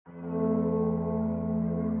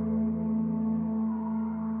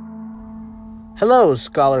Hello,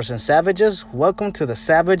 scholars and savages. Welcome to the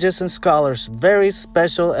Savages and Scholars very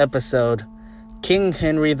special episode, King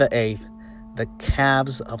Henry VIII, the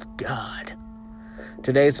Calves of God.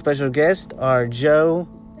 Today's special guests are Joe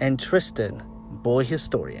and Tristan, boy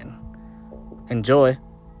historian. Enjoy.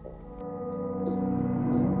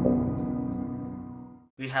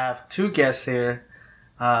 We have two guests here.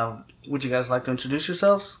 Would you guys like to introduce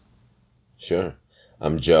yourselves? Sure.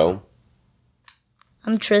 I'm Joe.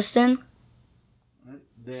 I'm Tristan.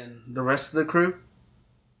 Then the rest of the crew.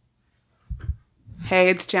 Hey,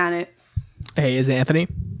 it's Janet. Hey, it's Anthony.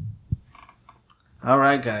 All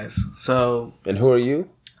right, guys. So, And who are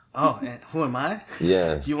you? and who am I?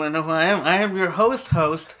 Yeah. You want to know who I am? I am your host,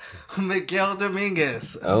 Miguel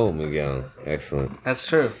Dominguez. Oh, Miguel. Excellent. That's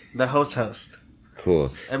true. The host.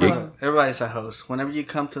 Cool. Everybody's a host. Whenever you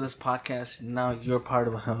come to this podcast, now you're part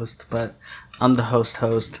of a host, but I'm the host.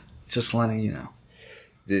 Just letting you know.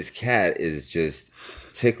 This cat is just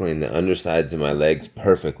tickling the undersides of my legs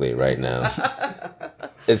perfectly right now.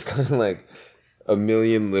 It's kind of like a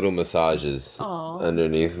million little massages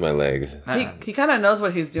underneath my legs. He kind of knows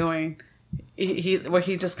what he's doing. Where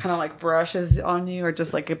he just kind of like brushes on you, or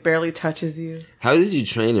just like it barely touches you. How did you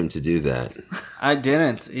train him to do that? I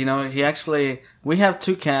didn't. We have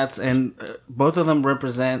two cats, and both of them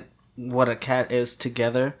represent what a cat is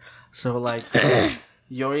together. So, like,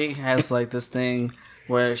 Yori has, like, this thing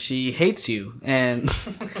where she hates you, and,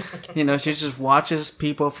 she just watches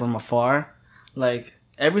people from afar. Like,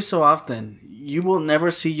 every so often, you will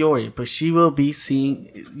never see Yori, but she will be seeing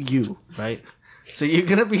you, right? So you're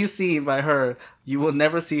going to be seen by her. You will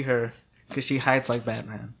never see her because she hides like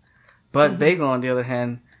Batman. But Bagel, on the other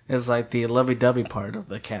hand, is like the lovey-dovey part of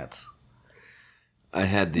the cats. I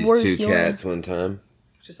had these Where's two Yori? cats one time.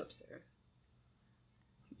 Just upstairs.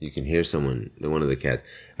 You can hear one of the cats.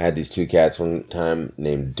 I had these two cats one time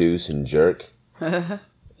named Deuce and Jerk. And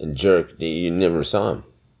Jerk, you never saw him.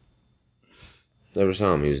 Never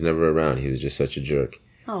saw him. He was never around. He was just such a jerk.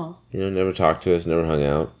 Oh. Never talked to us, never hung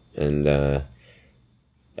out. And I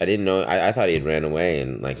didn't know. I thought he had ran away,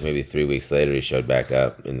 and like maybe 3 weeks later, he showed back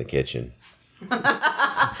up in the kitchen.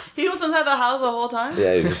 He was inside the house the whole time?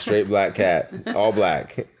 Yeah, he was a straight black cat, all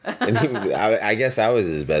black. And I guess I was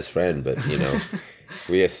his best friend, but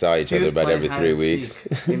we saw each other about every 3 weeks.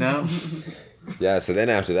 Yeah, so then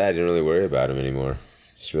after that, I didn't really worry about him anymore.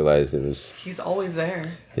 Just realized it was. He's always there.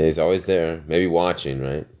 Yeah, he's always there. Maybe watching,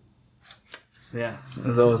 right? Yeah,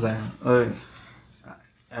 there's always that.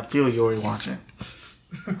 I feel Yori watching.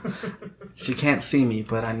 She can't see me,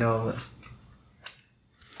 but I know that.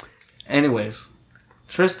 Anyways,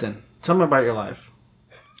 Tristan, tell me about your life.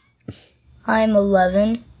 I'm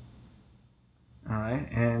 11. All right,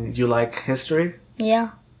 and you like history? Yeah.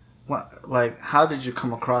 What? Like, how did you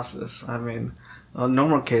come across this? I mean,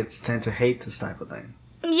 normal kids tend to hate this type of thing.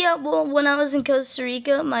 Yeah, well, when I was in Costa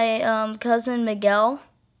Rica, my cousin Miguel,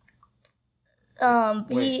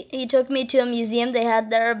 he took me to a museum they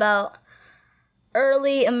had there about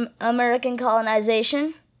early American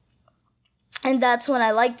colonization. And that's when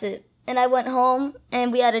I liked it. And I went home,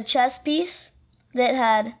 and we had a chess piece that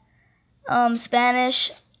had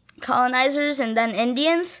Spanish colonizers and then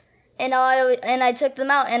Indians. And I took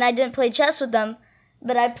them out, and I didn't play chess with them,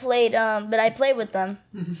 but I played with them.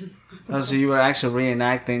 So you were actually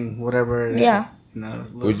reenacting whatever. Yeah.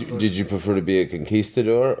 Did you prefer to be a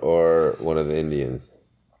conquistador or one of the Indians?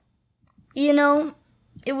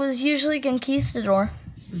 It was usually conquistador.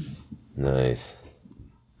 Nice.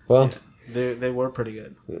 Well, they were pretty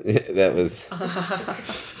good. that was.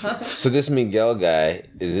 So this Miguel guy,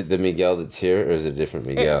 is it the Miguel that's here, or is it a different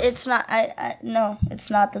Miguel? It's not. No,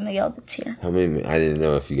 it's not the Miguel that's here. I didn't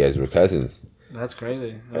know if you guys were cousins. That's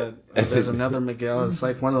crazy. There's another Miguel. It's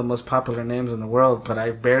like one of the most popular names in the world, but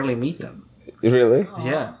I barely meet them. Really?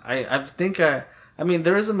 Yeah, I think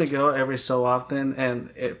there is a Miguel every so often,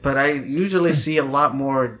 but I usually see a lot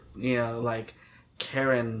more, like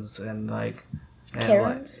Karens and like.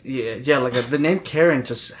 Karens? Like the name Karen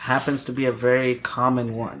just happens to be a very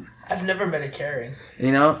common one. I've never met a Karen.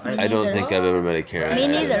 I don't think I've ever met a Karen. Me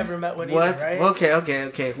neither. I've never met one What? either, right?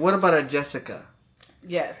 Okay. What about a Jessica?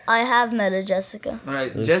 Yes. I have met a Jessica. All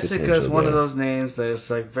right, There's Jessica is potential one of there. those names that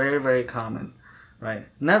is like very, very common, right?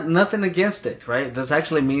 Nothing against it, right? This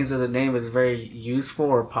actually means that the name is very useful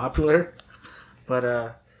or popular, but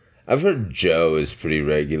I've heard Joe is pretty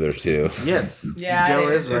regular too. yes, Yeah, Joe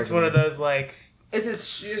it is It's one of those like.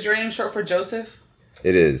 Is your name short for Joseph?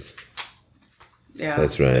 It is. Yeah.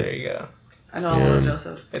 That's There right. you go. I know a lot of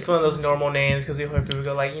Josephs. It's one of those normal names because you hear people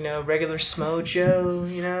go like, regular Smo Joe,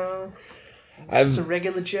 just a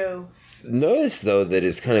regular Joe. noticed, though, that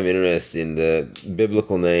it's kind of interesting. The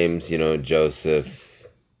biblical names, Joseph,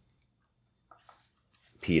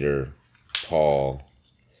 Peter, Paul,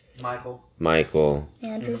 Michael,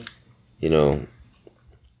 Andrew.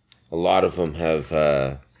 A lot of them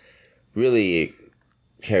have really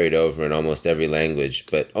carried over in almost every language,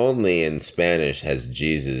 but only in Spanish has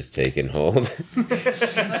Jesus taken hold.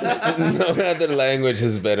 No other language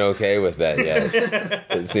has been okay with that yet.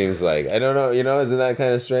 It seems like. I don't know, isn't that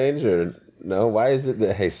kind of strange? Or no? Why is it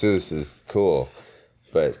that Jesus is cool,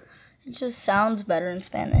 but... It just sounds better in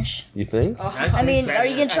Spanish. You think? I mean, are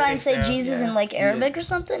you going to try and say Jesus in like Arabic or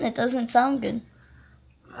something? It doesn't sound good.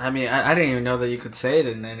 I mean, I didn't even know that you could say it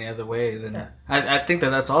in any other way than. Yeah. I think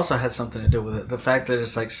that's also has something to do with it. The fact that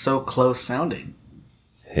it's like so close sounding.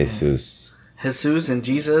 Jesus. Jesus and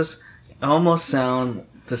Jesus almost sound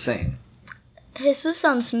the same. Jesus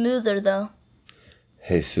sounds smoother though.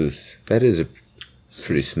 Jesus. That is a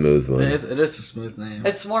pretty smooth one. It is a smooth name.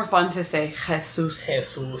 It's more fun to say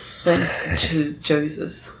Jesus than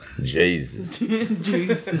Jesus. Jesus. It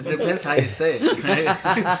depends how you say it, right?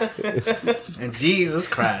 And Jesus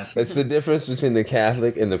Christ. That's the difference between the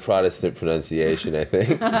Catholic and the Protestant pronunciation, I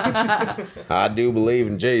think. I do believe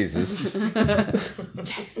in Jesus.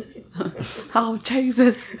 Jesus. Oh,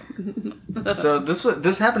 Jesus. So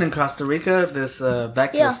this happened in Costa Rica. This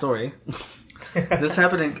back to the story. This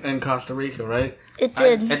happened in Costa Rica, right? It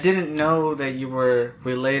did. I didn't know that you were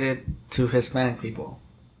related to Hispanic people.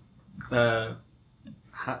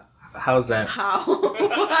 How's that? How?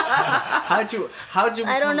 How'd you I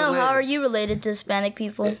don't know. related? How are you related to Hispanic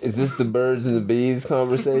people? Is this the birds and the bees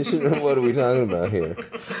conversation, or what are we talking about here?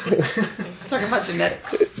 Talking about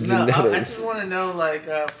genetics. No, I just want to know, like,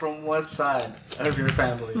 from what side of your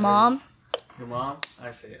family? Mom. Your mom?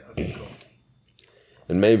 I see. Okay, cool.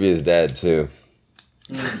 And maybe his dad, too.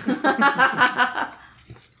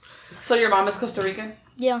 So your mom is Costa Rican?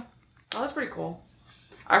 Yeah. Oh, that's pretty cool.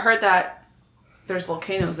 I heard that there's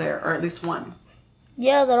volcanoes there, or at least one.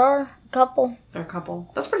 Yeah, there are a couple. There are a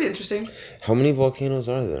couple. That's pretty interesting. How many volcanoes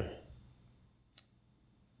are there?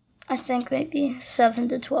 I think maybe 7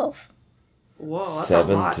 to 12. Whoa, that's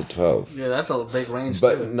 7 a lot. to 12. Yeah, that's a big range,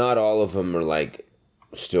 But too. not all of them are, like,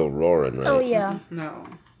 still roaring, right? Oh, yeah. No.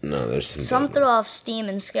 No, there's some... Some throw off steam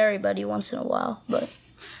and scary buddy once in a while, but...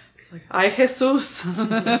 It's like, ay, Jesus.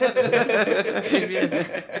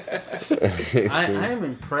 I am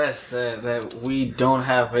impressed that we don't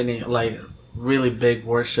have any, like, really big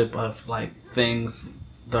worship of, like, things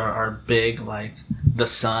that are big, like the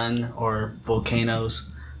sun or volcanoes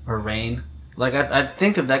or rain. Like, I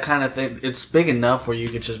think that kind of thing, it's big enough where you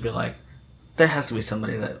could just be like, there has to be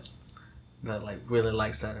somebody that like, really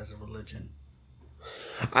likes that as a religion.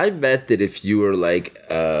 I bet that if you were, like,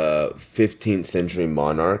 a 15th century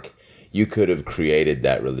monarch, you could have created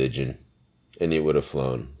that religion, and it would have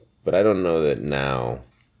flown. But I don't know that now.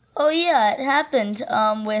 Oh, yeah, it happened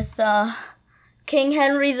with King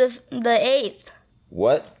Henry the Eighth.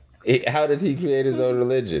 What? How did he create his own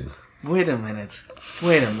religion? Wait a minute.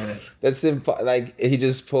 That's like, he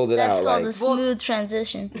just pulled it That's out. called like, a smooth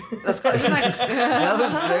transition. That's isn't that, That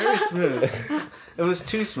was very smooth. It was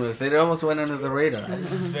too smooth. It almost went under the radar.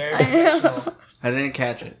 It's very professional. I didn't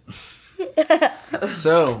catch it.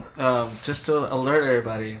 So, just to alert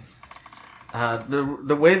everybody,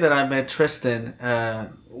 the way that I met Tristan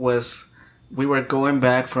was we were going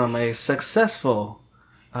back from a successful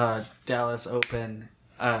Dallas Open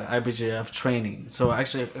IBJJF training. So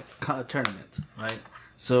actually a tournament, right?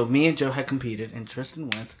 So me and Joe had competed, and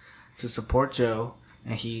Tristan went to support Joe,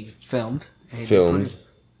 and he filmed. And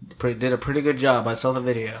he did a pretty good job. I saw the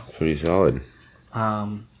video. Pretty solid.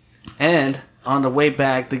 And on the way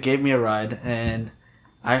back, they gave me a ride, and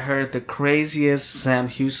I heard the craziest Sam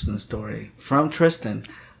Houston story from Tristan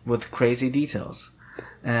with crazy details.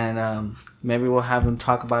 And maybe we'll have him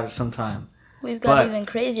talk about it sometime. We've got even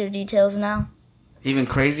crazier details now. Even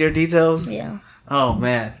crazier details? Yeah. Oh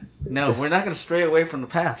man, no, we're not going to stray away from the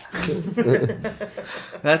path.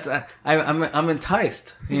 That's I'm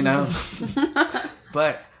enticed, you know.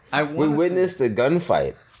 But we witnessed a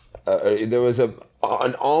gunfight. There was an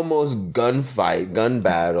almost gun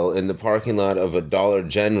battle in the parking lot of a Dollar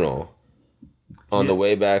General on the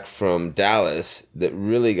way back from Dallas that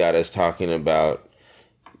really got us talking about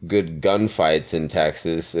good gunfights in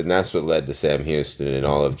Texas, and that's what led to Sam Houston and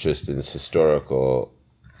all of Tristan's historical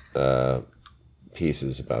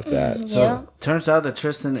pieces about that. So turns out that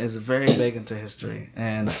Tristan is very big into history,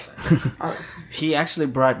 and he actually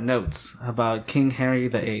brought notes about King Henry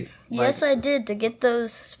VIII. Yes, I did, to get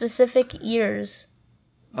those specific years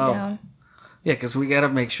down. Yeah, because we gotta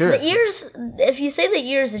make sure. The ears, if you say the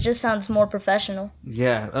ears, it just sounds more professional.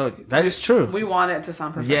 Yeah, oh, that is true. We want it to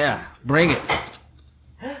sound professional. Yeah, bring it.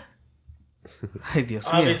 Ay, Dios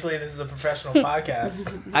mío. Obviously, this is a professional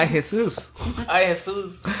podcast. Ay, Jesus. Ay,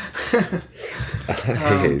 Jesus.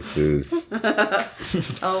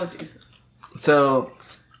 Jesus. Oh, Jesus. So,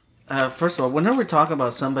 first of all, whenever we talk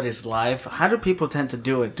about somebody's life, how do people tend to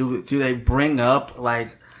do it? Do they bring up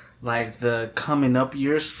like the coming up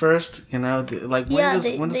years first? You know, like when does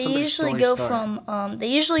they somebody's usually story go start? they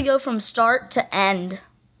usually go from start to end.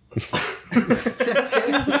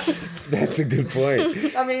 That's a good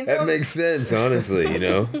point. I mean, That makes sense, honestly, you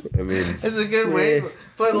know? I mean, it's a good way,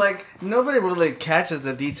 but like nobody really catches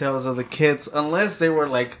the details of the kids unless they were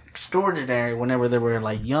like extraordinary whenever they were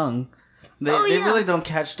like young. They really don't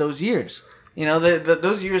catch those years. You know,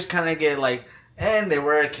 those years kind of get like, and they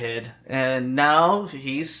were a kid, and now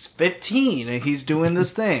he's 15 and he's doing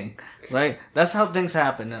this thing, right? That's how things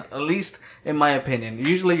happen, at least in my opinion.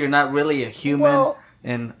 Usually, you're not really a human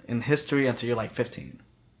in history until you're like 15.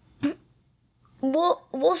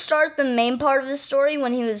 We'll start the main part of his story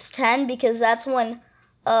when he was 10 because that's when,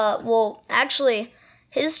 actually,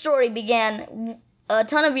 his story began a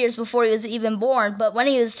ton of years before he was even born. But when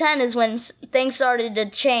he was 10 is when things started to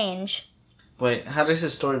change. Wait, how does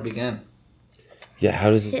his story begin? yeah,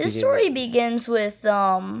 how does it His story begins with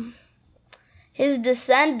his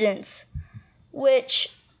descendants,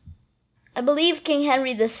 which I believe King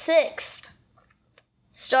Henry VI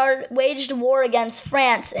waged a war against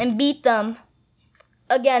France and beat them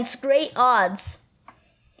against great odds.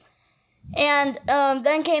 And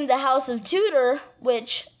then came the House of Tudor,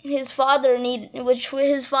 which his father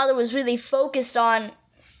was really focused on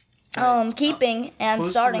keeping and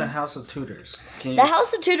Who's starting. in the House of Tudors? The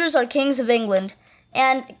House of Tudors are kings of England,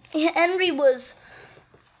 and Henry was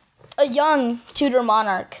a young Tudor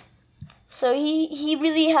monarch, so he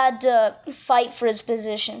really had to fight for his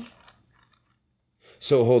position.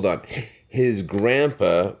 So hold on. His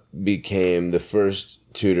grandpa became the first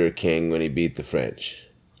Tudor king when he beat the French.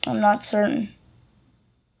 I'm not certain.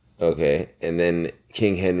 Okay. And then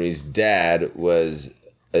King Henry's dad was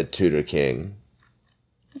a Tudor king.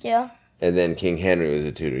 Yeah. And then King Henry was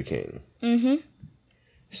a Tudor king. Mm-hmm.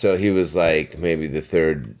 So he was like maybe the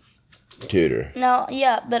third Tudor. No,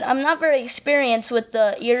 yeah, but I'm not very experienced with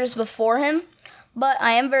the years before him, but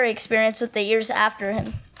I am very experienced with the years after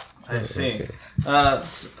him. I see.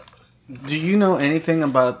 Okay. Do you know anything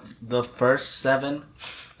about the first 7?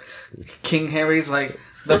 King Henry's like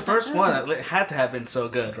the first one. It had to have been so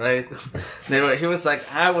good, right? He was like,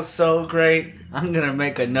 I was so great. I'm gonna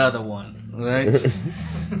make another one, right?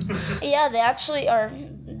 Yeah, they actually are.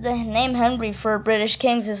 The name Henry for British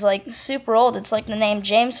kings is like super old. It's like the name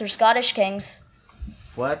James for Scottish kings.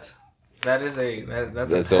 What? That's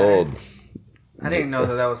That's old. I didn't know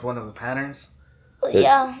that was one of the patterns.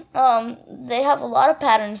 Yeah, they have a lot of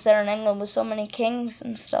patterns there in England with so many kings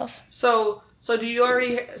and stuff. So do you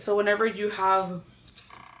already? So whenever you have,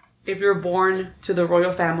 if you're born to the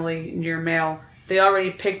royal family and you're male, they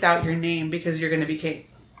already picked out your name because you're going to be king,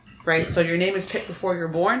 right? So your name is picked before you're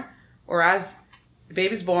born, or as the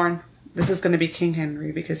baby's born, this is going to be King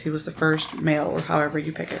Henry because he was the first male, or however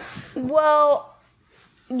you pick it. Well,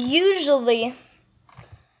 usually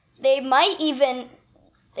they might even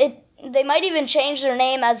change their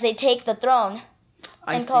name as they take the throne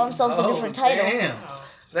and call themselves a different title. Damn.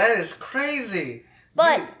 That is crazy.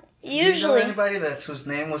 But Do you usually, know anybody whose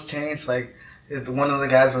name was changed? Like, if one of the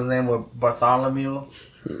guys was named Bartholomew.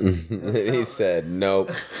 He said,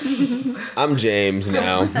 nope. I'm James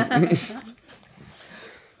now.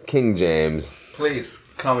 King James. Please,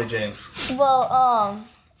 call me James. well,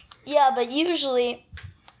 yeah, but usually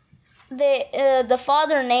the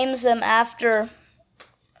father names them after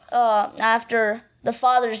the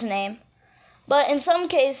father's name. But in some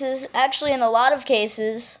cases, actually in a lot of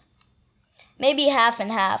cases, maybe half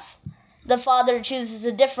and half, the father chooses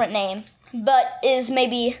a different name, but is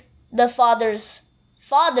maybe the father's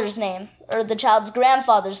name, or the child's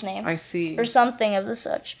grandfather's name. I see. Or something of the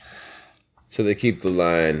such. So they keep the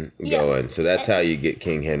line going. So that's how you get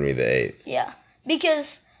King Henry VIII. Yeah.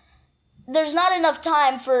 Because there's not enough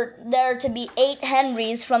time for there to be 8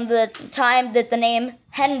 Henrys from the time that the name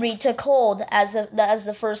Henry took hold as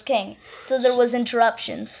the first king. So there was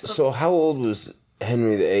interruptions. So how old was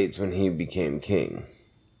Henry VIII when he became king?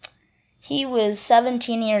 He was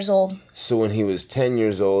 17 years old. So when he was 10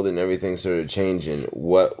 years old and everything started changing,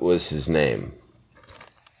 what was his name?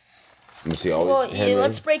 Was he always Henry?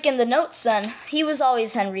 Let's break in the notes then. He was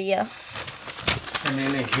always Henry, yeah. And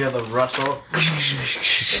then you hear the rustle.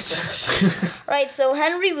 Right, so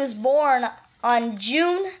Henry was born on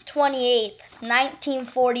June 28th,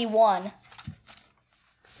 1941.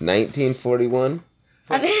 1941?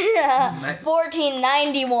 I mean,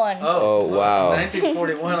 1491. Oh, wow.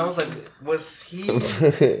 1941. I was like, was he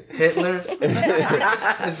Hitler?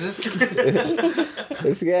 Is this?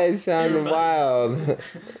 This guy's sounding wild,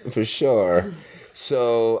 for sure.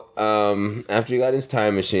 So, after he got his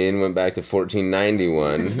time machine, went back to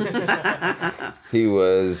 1491. He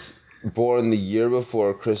was born the year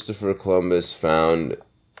before Christopher Columbus found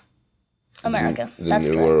America. the That's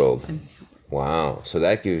New correct. World. Wow. So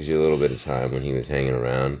that gives you a little bit of time when he was hanging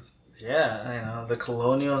around. Yeah, the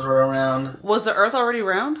colonials were around. Was the Earth already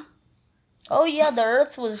round? Oh yeah, the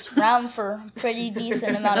Earth was round for a pretty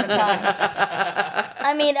decent amount of time.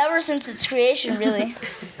 I mean, ever since its creation, really.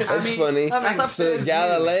 That's funny. So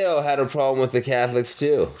Galileo had a problem with the Catholics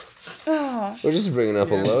too. Oh. We're just bringing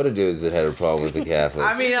up a load of dudes that had a problem with the Catholics.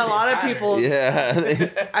 I mean, a lot of people. Yeah.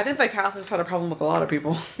 I think the Catholics had a problem with a lot of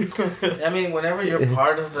people. I mean, whenever you're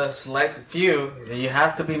part of the select few, you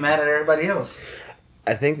have to be mad at everybody else.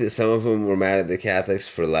 I think that some of them were mad at the Catholics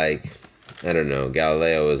for, like, I don't know,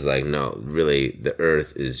 Galileo was like, no, really, the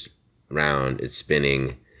Earth is round, it's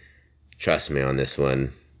spinning, trust me on this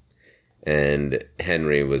one. And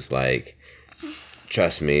Henry was like,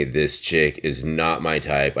 trust me, this chick is not my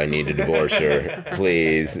type, I need to divorce her,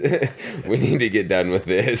 please. We need to get done with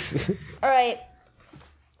this. Alright.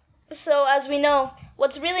 So, as we know,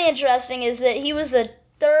 what's really interesting is that he was the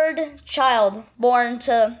third child born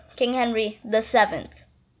to King Henry VII.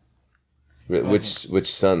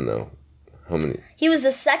 Which son, though? How many? He was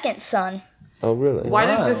the second son. Oh, really? Why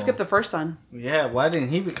did Wow. they skip the first son? Yeah, why didn't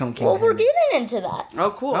he become king? Well, we're Henry? getting into that.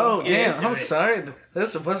 Oh, cool. Oh, damn. I'm sorry.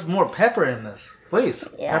 There's more pepper in this. Please,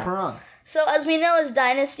 Yeah. pepper on. So, as we know, his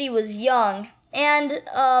dynasty was young. And,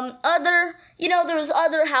 there was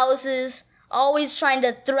other houses always trying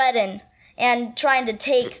to threaten and trying to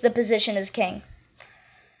take the position as king.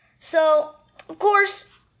 So, of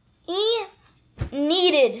course, he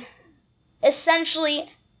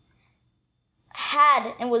essentially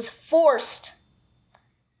had and was forced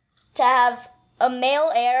to have a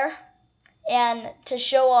male heir and to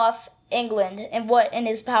show off England and what in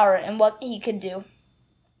his power and what he could do.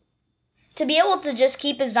 To be able to just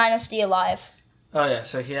keep his dynasty alive. Oh, yeah,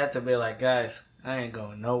 so he had to be like, guys, I ain't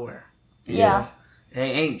going nowhere. Yeah.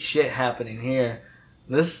 Ain't shit happening here.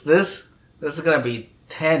 This is gonna be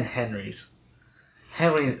 10 Henrys.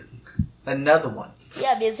 Henry's another one.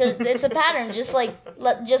 Yeah, because it's a pattern, just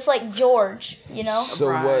like George, you know? So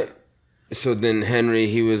Right. what? So then Henry,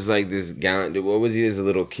 he was like this gallant dude. What was he as a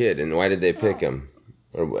little kid, and why did they pick him?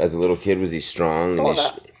 Or as a little kid, was he strong? Hold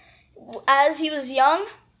up. As he was young,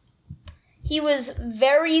 he was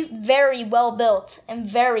very, very well built and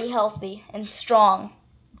very healthy and strong.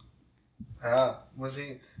 Was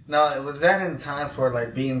he? No, was that in times where,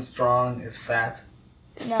 like, being strong is fat?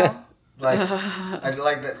 No. Like, I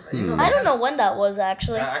like that. You know, I don't know when that was,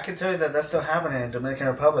 actually. I can tell you that that's still happening in Dominican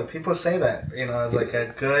Republic. People say that, as like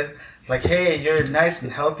a good, like, hey, you're nice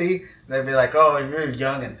and healthy. They'd be like, oh, you're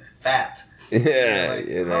young and fat. Yeah, Like,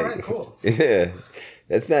 yeah, all right, cool. Yeah,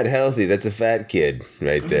 that's not healthy. That's a fat kid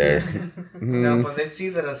right there. No, but they see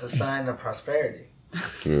that as a sign of prosperity.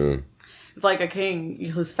 Mm. Like a king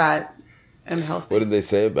who's fat and healthy. What did they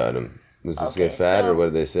say about him? Was this Okay, guy fat, so- or what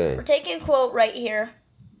did they say? We're taking a quote right here.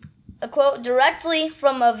 A quote directly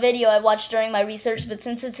from a video I watched during my research, but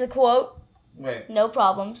since it's a quote, Wait, no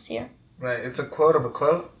problems here. right? It's a quote of a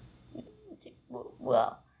quote.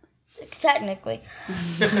 Well, technically.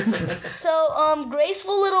 So,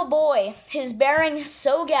 graceful little boy, his bearing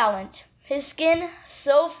so gallant, his skin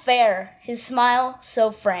so fair, his smile so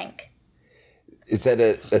frank. Is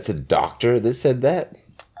that's a doctor that said that?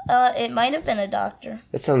 It might have been a doctor.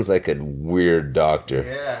 That sounds like a weird doctor.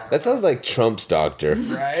 Yeah. That sounds like Trump's doctor.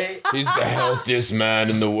 Right? He's the healthiest man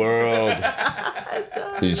in the world.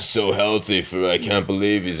 He's so healthy. I can't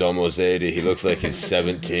believe he's almost 80. He looks like he's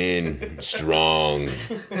 17. Strong.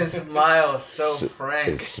 His smile is so frank.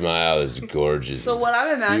 His smile is gorgeous. So what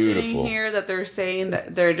I'm imagining Beautiful. here that they're saying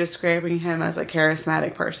that they're describing him as a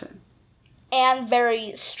charismatic person. And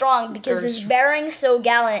very strong because Very his strong. bearing so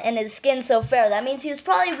gallant and his skin so fair. That means he was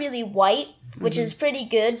probably really white, which is pretty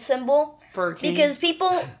good symbol. For a king. Because people,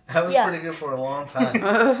 That was yeah. pretty good for a long time.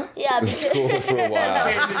 yeah, because, cool for a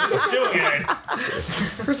while. Still good.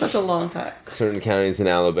 For such a long time. Certain counties in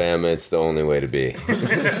Alabama, it's the only way to be.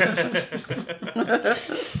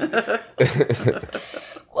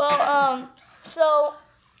 well, so,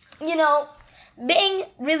 being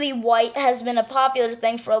really white has been a popular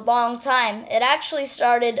thing for a long time. It actually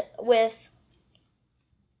started with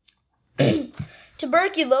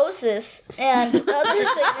tuberculosis and other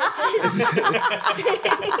sicknesses.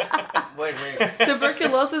 Wait.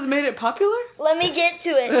 Tuberculosis made it popular? Let me get to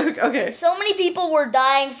it. Okay. So many people were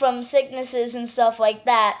dying from sicknesses and stuff like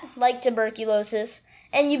that, like tuberculosis,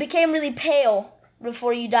 and you became really pale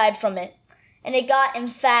before you died from it. And it got in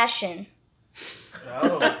fashion.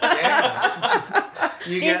 Oh, yeah.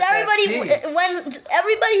 Because when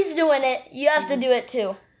everybody's doing it, you have to do it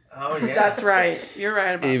too. Oh, yeah. That's right. You're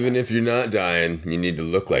right about Even if you're not dying, you need to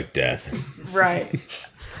look like death. that. Right.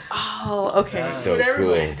 Oh, okay. So What cool.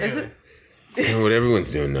 everybody's Is doing. it? What everyone's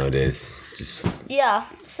doing nowadays. Just Yeah,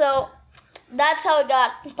 so that's how it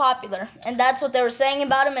got popular. And that's what they were saying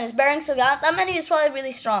about him and his bearing. So that meant he was probably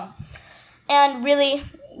really strong and really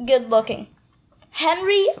good looking.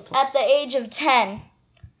 Henry, at the age of 10,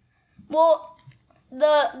 well,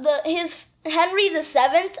 his Henry the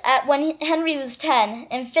Seventh, when Henry was 10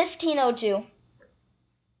 in 1502,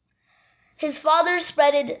 his father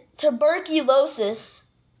spreaded tuberculosis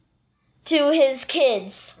to his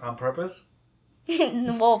kids. On purpose?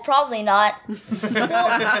 Well, probably not.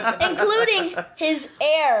 Well, including his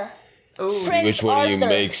heir, Ooh. Prince which one Arthur, of you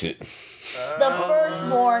makes it? the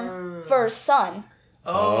firstborn first son.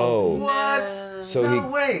 Oh. What? So No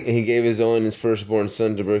way. he gave his firstborn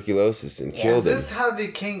son tuberculosis and Yeah. killed Is him. this how the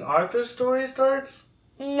King Arthur story starts?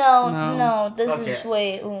 No, this is Okay.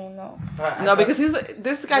 way. Oh no. No, because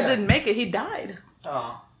this guy Yeah. didn't make it. He died.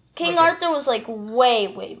 Oh. King Okay. Arthur was like way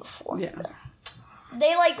before. Yeah.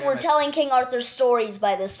 They were it. telling King Arthur stories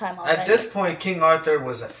by this time already. At this point, King Arthur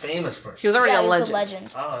was a famous person. He was already yeah, a he legend. was a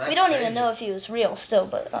legend. Oh, that's We don't crazy. even know if he was real still,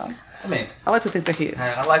 but I mean, I like to think that he is.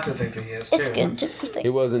 I like to think that he is too. it's good to think. He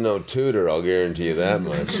wasn't no tutor, I'll guarantee you that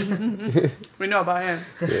much. We know about him.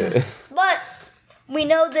 But we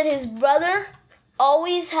know that his brother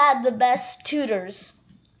always had the best tutors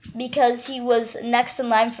because he was next in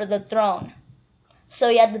line for the throne. So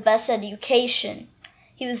he had the best education.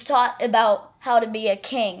 He was taught about how to be a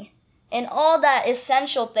king and all that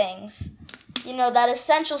essential things. You know, that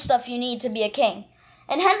essential stuff you need to be a king.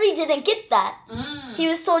 And Henry didn't get that. He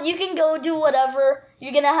was told, you can go do whatever.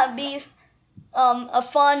 You're going to be a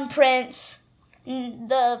fun prince.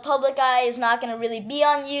 The public eye is not going to really be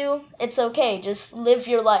on you. It's okay. Just live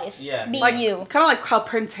your life. Yeah. Be Like you. kind of like how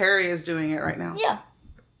Prince Harry is doing it right now. Yeah.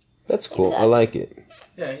 That's cool. Exactly. I like it.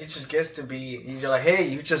 Yeah, he just gets to be. You're like, hey,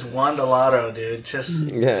 you just won the lotto, dude.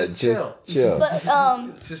 Just Yeah, just chill. But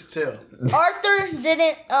just chill. Arthur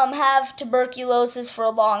didn't have tuberculosis for a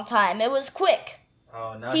long time. It was quick.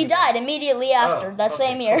 Oh no. He died immediately after Oh, that okay,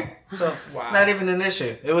 same year. So not even an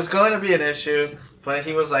issue. It was going to be an issue, but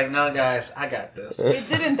he was like, no, guys, I got this. He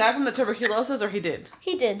didn't die from the tuberculosis, or he did?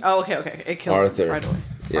 He did. Oh, okay. It killed Arthur. him right away.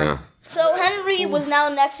 Yeah. So Henry was now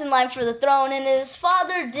next in line for the throne, and his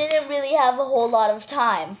father didn't really have a whole lot of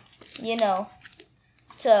time,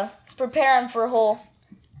 to prepare him for whole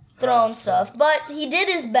throne stuff. But he did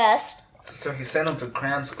his best. So he sent him to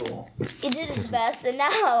cram school. He did his best, and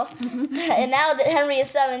now that Henry is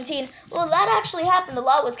 17, well, that actually happened a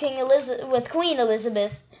lot with Queen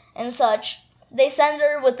Elizabeth and such. They sent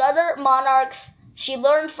her with other monarchs. She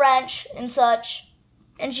learned French and such,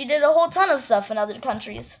 and she did a whole ton of stuff in other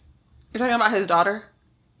countries. You're talking about his daughter?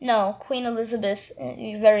 No, Queen Elizabeth,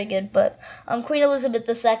 very good, but Queen Elizabeth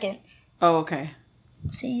II. Oh, okay.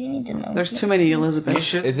 See, you need to know. There's too many You Elizabeths.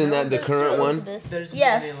 should. Isn't know that the this. current one? Elizabeth. There's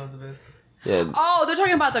Yes. many Elizabeths. Yeah, Oh, they're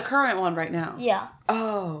talking about the current one right now. Yeah.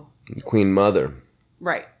 Oh, Queen Mother.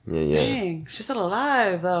 right. Yeah. Dang, she's still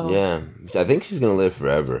alive though. Yeah, I think she's gonna live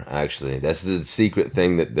forever. Actually, that's the secret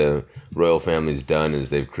thing that the royal family's done is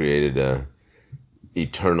they've created a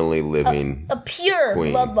eternally living, A pure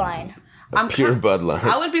Queen. bloodline. pure I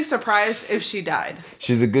bloodline. would be surprised if she died.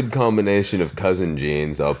 She's a good combination of cousin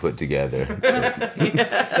genes all put together.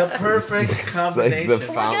 The perfect It's like combination. the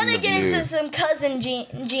We're fountain gonna of get into youth. some cousin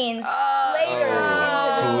genes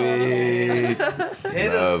later. Sweet.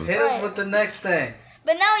 hit Love. us with the next thing.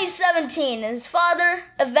 But now he's 17. His father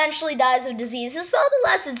eventually dies of disease. His father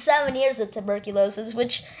lasted 7 years of tuberculosis,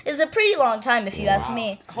 which is a pretty long time if you ask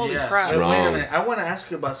me. Holy Yeah. crap. Wait a Strong. minute. I want to ask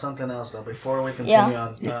you about something else though before we continue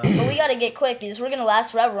on. But we gotta get quick because we're gonna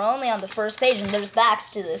last forever. We're only on the first page and there's backs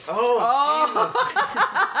to this. Jesus! All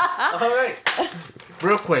right.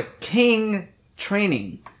 Real quick, king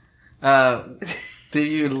training. Do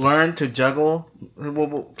you learn to juggle?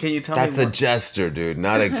 Can you tell That's me? a jester, dude,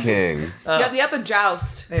 not a king. You have to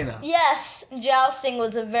joust. Hey, no. Yes, jousting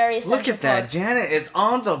was a very essential Look at that. part. Janet is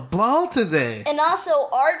on the ball today. And also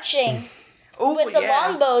arching Ooh, with the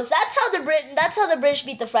yes. longbows. That's how the British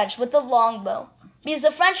beat the French, with the longbow. Because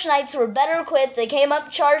the French knights were better equipped. They came up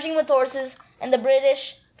charging with horses, and the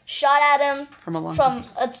British shot at him From a long from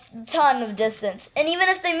distance. a ton of distance. And even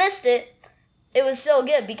if they missed it, it was still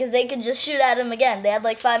good because they could just shoot at him again. They had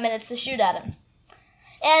like 5 minutes to shoot at him.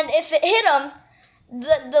 And if it hit him,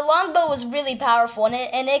 the longbow was really powerful, and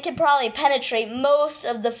it could probably penetrate most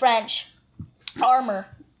of the French armor.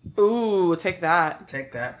 Ooh, take that.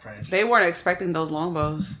 Take that, French. They weren't expecting those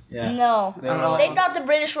longbows. Yeah. No. They were like, They thought the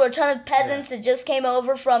British were a ton of peasants that just came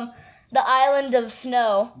over from the island of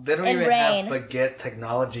snow they don't and even rain. have baguette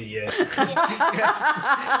technology yet.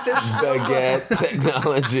 Baguette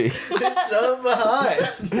technology. They're so behind.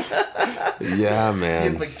 Yeah, You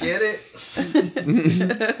man. baguette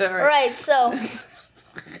it. Right, so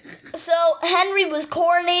Henry was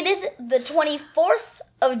coronated the 24th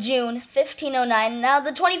of June, 1509. Now,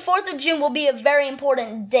 the 24th of June will be a very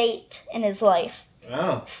important date in his life.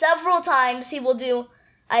 Oh. Several times he will do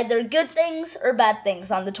either good things or bad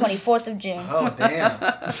things on the 24th of June. Oh, damn.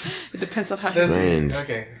 It depends on how Does he? Strange.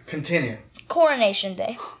 Okay, continue. Coronation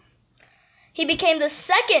Day. He became the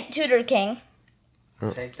second Tudor king,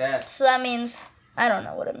 Take that. so that means, I don't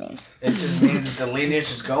know what it means. It just means that the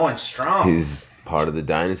lineage is going strong. He's part of the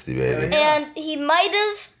dynasty, baby. Yeah. And he might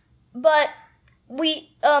have, but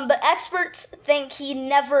experts think he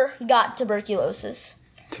never got tuberculosis.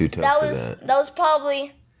 Too tough That for was that. that was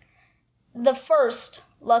probably the first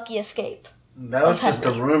lucky escape. That was Okay. just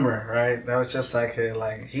a rumor, right? That was just like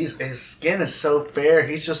his skin is so fair.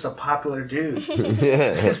 He's just a popular dude.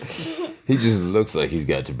 Yeah. He just looks like he's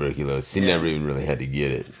got tuberculosis. He never even really had to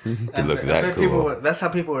get it to look I that bet cool. That's how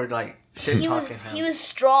people were like shit He talking was him. he was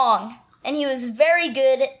strong, and he was very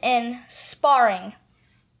good in sparring,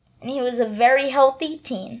 and he was a very healthy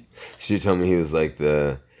teen. She told me he was like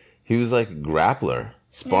a grappler,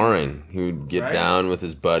 sparring. He would get Right. down with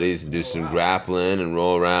his buddies and do some grappling and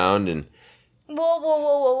roll around and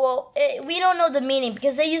Whoa. We don't know the meaning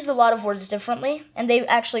because they used a lot of words differently, and they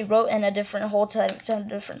actually wrote in a whole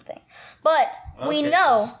different thing. But we Okay,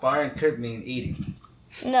 know, so sparring could mean eating.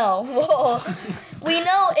 no, well, we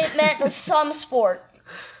know it meant some sport.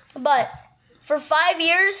 But for 5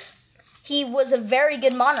 years, he was a very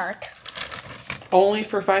good monarch. Only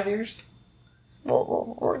for 5 years?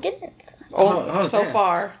 Well, we're getting into that. Oh, so damn.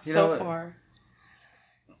 far. You know So what? far.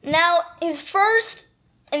 Now, his first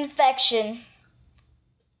infection,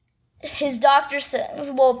 his doctor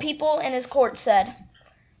said, people in his court said,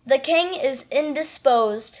 the king is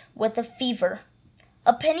indisposed with a fever.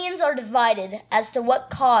 Opinions are divided as to what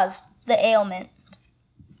caused the ailment.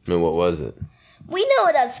 I mean, what was it? We know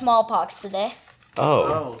it as smallpox today.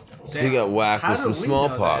 Oh, Oh, so he got whacked How with some do we know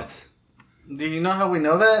that? smallpox. Do you know how we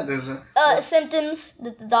know that? There's a Symptoms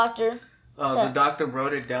that the doctor. the doctor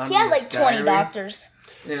wrote it down. He had in like his 20 diary. doctors.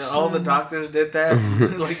 Yeah, all the doctors did that.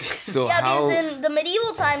 Like, So Yeah, how? because in the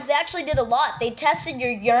medieval times, they actually did a lot. They tested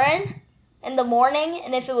your urine in the morning,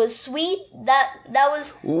 and if it was sweet, that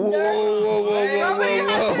was. Whoa.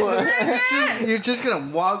 you're just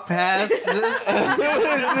gonna walk past this.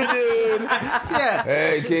 Dude. Yeah.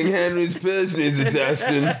 Hey, King Henry's piss needs a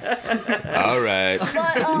testing. All right.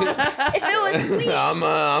 But if it was sweet,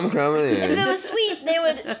 I'm coming if it in. was sweet,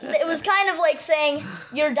 it was kind of like saying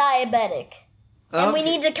you're diabetic, and we Okay.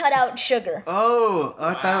 need to cut out sugar. Oh,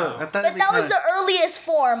 I thought. But that was the earliest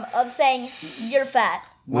form of saying you're fat.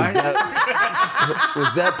 Was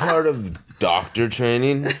that part of doctor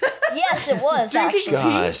training? Yes, it was actually.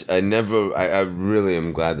 Gosh, I really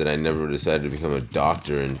am glad that I never decided to become a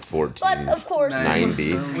doctor in But of course,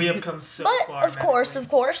 1490. We have come so but far. of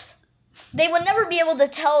course, they would never be able to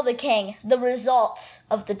tell the king the results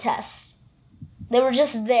of the tests. They were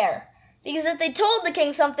just there. Because if they told the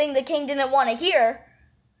king something the king didn't want to hear,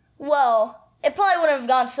 well, it probably wouldn't have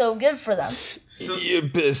gone so good for them. Your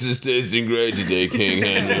piss is tasting great today, King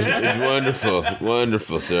Henry. It's wonderful.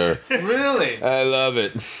 Wonderful, sir. Really? I love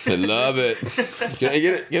it. I love it. Can I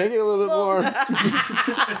get it? Can I get a little bit more?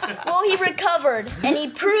 Well, he recovered, and he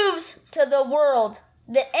proves to the world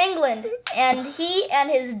that England and he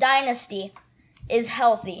and his dynasty is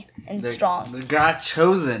healthy and strong. The God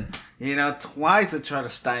chosen. You know, twice they tried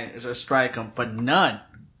to strike him, but none.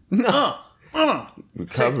 No. Take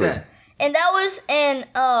Recovered. that. And that was in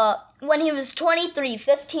when he was 23,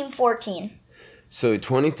 1514. So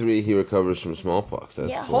 23, he recovers from smallpox. That's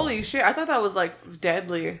Yeah. cool. Holy shit. I thought that was like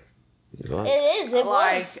deadly. Wow. It is. It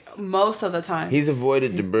Like was. most of the time. He's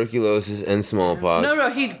avoided tuberculosis and smallpox. No,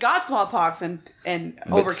 he got smallpox and But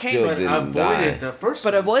overcame still it. But didn't avoided die. the first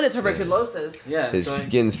But one. avoided tuberculosis. Yeah, His so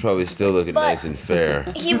skin's probably still looking But- nice and fair.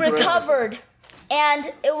 He recovered, and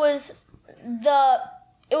it was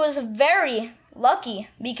very lucky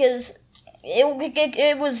because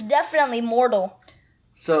it was definitely mortal.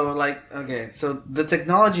 So, so the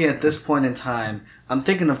technology at this point in time, I'm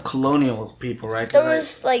thinking of colonial people, right? There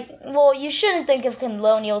was, you shouldn't think of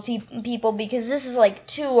colonial people because this is,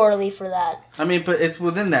 too early for that. I mean, but it's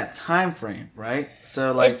within that time frame, right?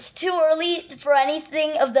 So, It's too early for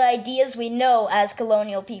anything of the ideas we know as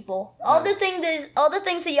colonial people. All the things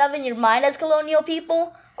that you have in your mind as colonial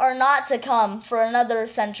people are not to come for another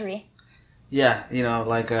century. Yeah,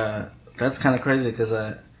 that's kind of crazy because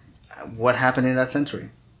what happened in that century?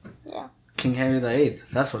 Yeah. King Henry VIII.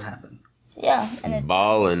 That's what happened. Yeah.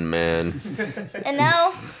 Ballin', man. And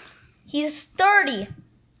now he's 30.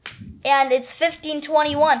 And it's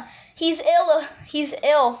 1521. He's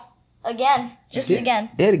ill again. Again.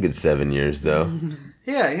 He had a good 7 years, though.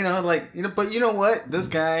 Yeah, but you know what? This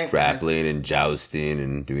guy... Grappling and jousting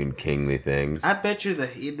and doing kingly things. I bet you that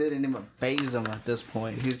he didn't even phase him at this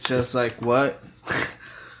point. He's just like, what?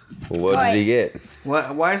 What did he get?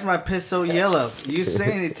 Why is my piss so yellow? You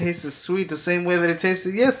saying it tastes sweet the same way that it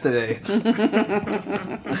tasted yesterday.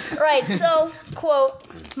 Right, so, quote,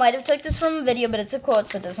 might have took this from a video, but it's a quote,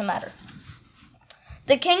 so it doesn't matter.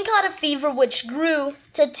 The king caught a fever which grew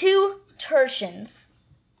to 2 tertians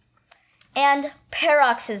and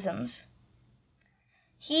paroxysms.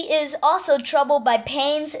 He is also troubled by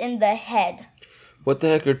pains in the head. What the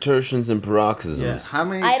heck are tertians and paroxysms? Yeah, how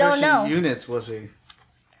many tertian units was he?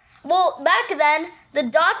 Well, back then, the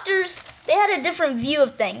doctors, they had a different view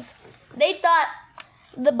of things. They thought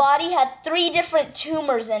the body had 3 different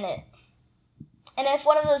tumors in it. And if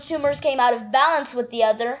one of those tumors came out of balance with the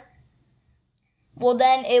other, well,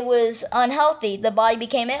 then it was unhealthy. The body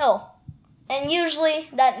became ill. And usually,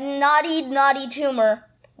 that naughty tumor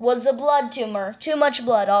was a blood tumor. Too much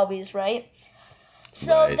blood, always, right?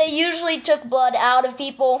 So they usually took blood out of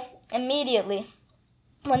people immediately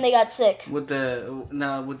when they got sick. Would they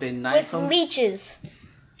knife them? With leeches.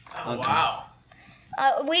 Oh, okay. Wow.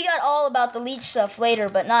 We got all about the leech stuff later,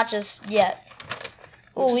 but not just yet.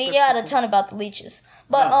 Ooh, we got a ton about the leeches.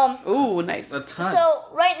 But, Ooh, nice. A ton. So,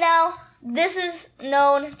 right now, this is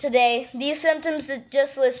known today. These symptoms that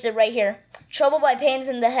just listed right here. Trouble by pains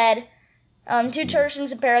in the head, 2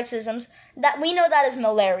 tertians and paroxysms. That we know that as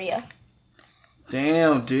malaria.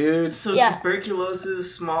 Damn, dude. So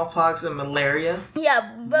tuberculosis, smallpox, and malaria?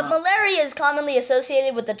 Yeah, but malaria is commonly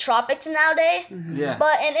associated with the tropics nowadays. Mm-hmm. Yeah.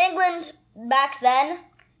 But in England, back then,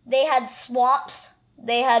 they had swamps,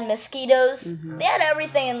 they had mosquitoes, they had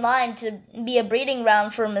everything in line to be a breeding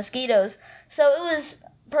ground for mosquitoes. So it was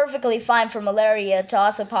perfectly fine for malaria to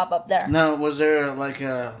also pop up there. Now, was there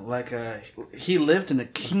he lived in a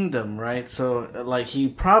kingdom, right? So he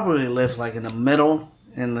probably lived in the middle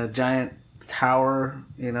in the giant tower,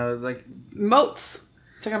 moats.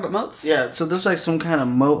 Talking about moats? Yeah, so there's some kind of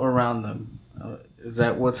moat around them. Is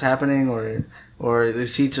that what's happening, or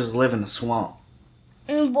does he just live in a swamp?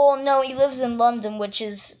 Well, no, he lives in London, which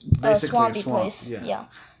is a swampy place. Yeah.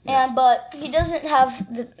 But he doesn't have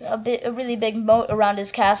a really big moat around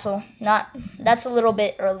his castle. That's a little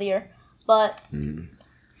bit earlier, but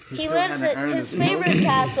he lives at his favorite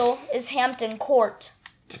castle is Hampton Court.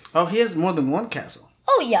 Oh, he has more than one castle.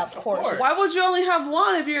 Oh yeah, of course. Why would you only have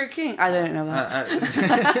one if you're a king? I didn't know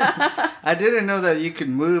that. I didn't know that you could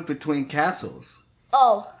move between castles.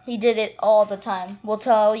 Oh, he did it all the time. We'll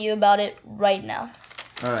tell you about it right now.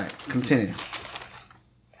 All right, continue.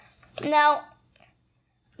 Now,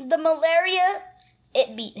 the malaria,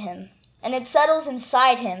 it beat him, and it settles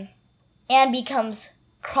inside him and becomes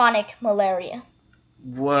chronic malaria.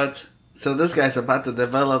 What? So this guy's about to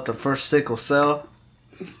develop the first sickle cell?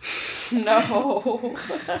 No.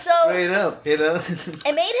 So, straight up, it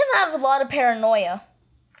made him have a lot of paranoia.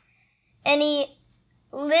 And he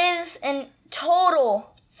lives in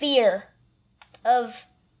total fear of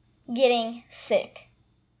getting sick.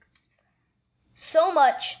 So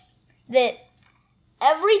much that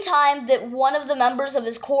every time that one of the members of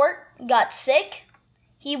his court got sick,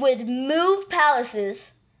 he would move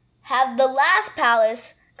palaces, have the last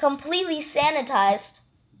palace completely sanitized,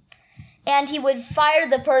 and he would fire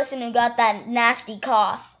the person who got that nasty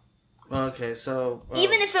cough. Okay, so...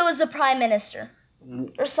 even if it was the prime minister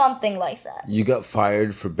or something like that. You got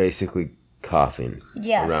fired for basically coughing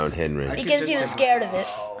around Henry. Because he was scared of it.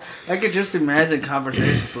 I could just imagine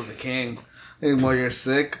conversations with the king while you're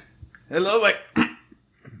sick. Hello, like...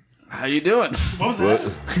 How you doing? What was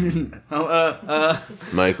that?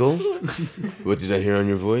 Michael? What did I hear on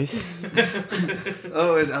your voice?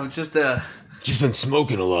 I'm just You've been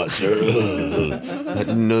smoking a lot, sir. I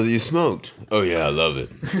didn't know that you smoked. Oh yeah, I love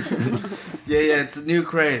it. Yeah, it's a new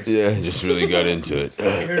craze. Yeah, I just really got into it.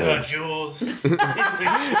 I heard about Jules.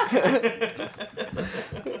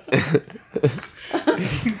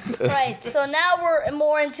 Right, so now we're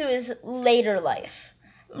more into his later life.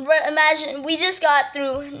 Imagine, we just got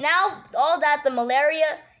through, now all that, the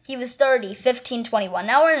malaria, he was 30, 15, 21.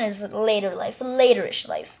 Now we're in his later life, laterish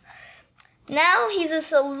life. Now he's a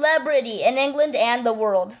celebrity in England and the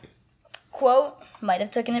world. Quote, might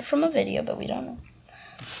have taken it from a video, but we don't know.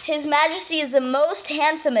 His Majesty is the most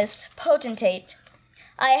handsomest potentate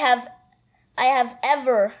I have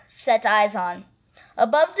ever set eyes on.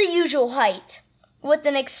 Above the usual height, with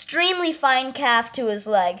an extremely fine calf to his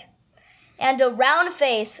leg, and a round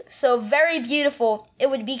face so very beautiful it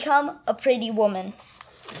would become a pretty woman.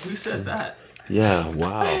 Who said that? Yeah,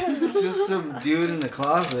 wow. It's just some dude in the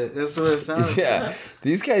closet. That's what it sounds Yeah,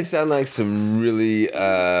 these guys sound like some really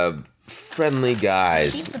friendly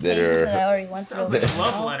guys Keep the that pages are. that I already went through. Sounds like a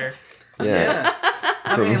love letter. Yeah.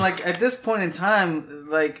 I mean, like, at this point in time,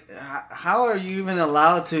 like, how are you even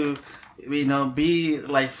allowed to, be,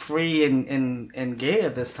 like, free and gay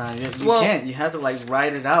at this time? You can't. You have to, like,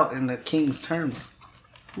 write it out in the king's terms.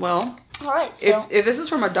 Well, All right, so if this is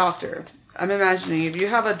from a doctor, I'm imagining if you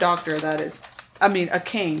have a doctor a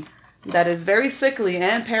king that is very sickly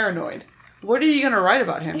and paranoid, what are you going to write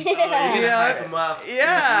about him? You're gonna hype him up.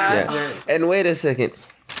 Yeah. And wait a second.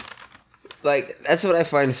 Like, that's what I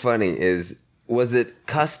find funny is, was it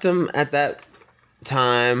custom at that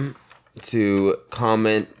time to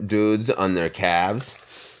comment dudes on their calves?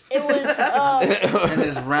 it was And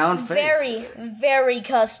his round face. very, very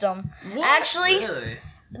custom. Actually, Really?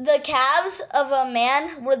 the calves of a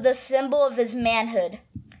man were the symbol of his manhood.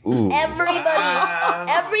 Ooh. Everybody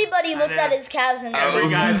looked at his calves and Every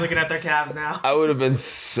guy's looking at their calves now. I would have been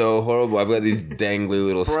so horrible. I've got these dangly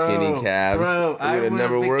little skinny calves. Bro, it would have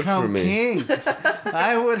never worked for me. King.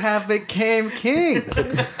 I would have became king.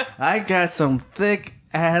 I got some thick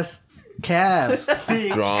ass calves.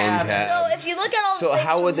 Strong calves. So if you look at all the So things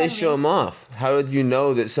how would from they Henry, show them off? How would you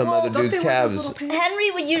know that some other Don't dude's they wear those calves? little pants? Henry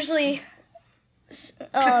would usually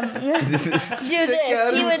This is, do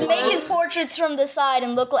this. He would make his portraits from the side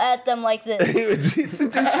and look at them like this. he would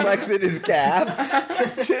just flexing his calf.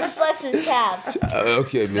 Flex his calf.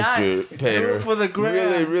 Okay, Mr. Painter. For the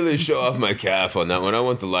gram. Really show off my calf on that one. I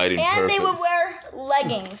want the lighting And perfect. they would wear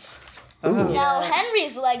leggings. Now,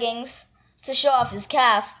 Henry's leggings, to show off his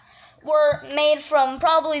calf, were made from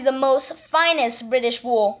probably the most finest British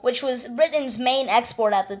wool, which was Britain's main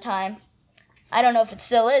export at the time. I don't know if it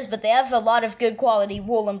still is, but they have a lot of good quality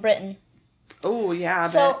wool in Britain. Oh, yeah, I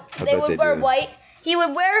So bet. they bet would they wear do. white. He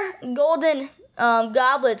would wear golden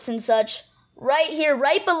goblets and such right here,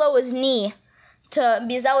 right below his knee,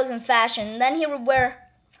 because that was in fashion. And then he would wear.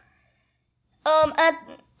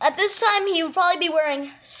 At this time, he would probably be wearing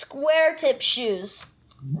square tip shoes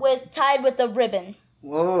tied with a ribbon.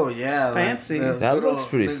 Whoa, yeah. Fancy. That looks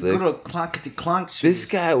pretty slick. Little clonkety clonk shoes.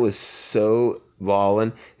 This guy was so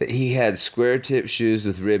ballin' that he had square tip shoes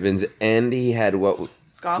with ribbons, and he had what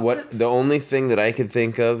Gauntlets? the only thing that I could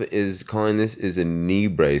think of is calling this is a knee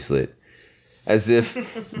bracelet. As if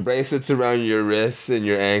bracelets around your wrists and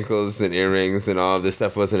your ankles and earrings and all of this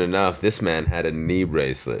stuff wasn't enough. This man had a knee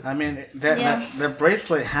bracelet. I mean, Yeah. the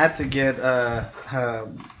bracelet had to get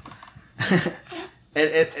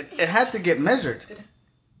it had to get measured.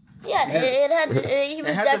 Yeah, it had. He It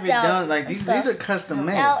was had to decked be out. done like and these. stuff. These are custom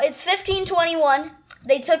made. Now it's 1521.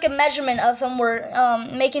 They took a measurement of him. We're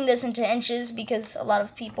making this into inches because a lot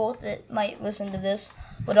of people that might listen to this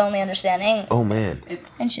would only understand Oh man,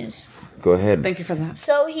 inches. go ahead. Thank you for that.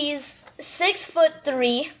 So he's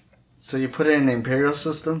 6'3" So you put it in the imperial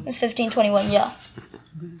system. in 1521. Yeah,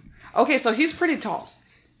 Okay, so he's pretty tall.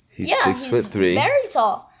 He's yeah, 6'3". very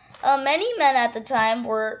tall. Many men at the time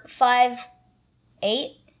were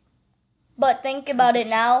 5'8", but think about it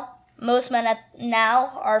now. Most men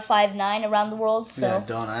now are 5'9" around the world. So Yeah,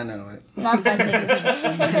 don't I know it? not that big.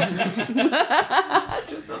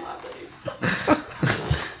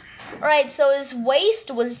 Right, so his waist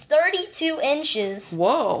was 32 inches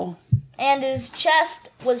Whoa. and his chest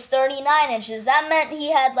was 39 inches. That meant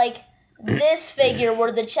he had like this figure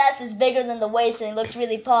where the chest is bigger than the waist and he looks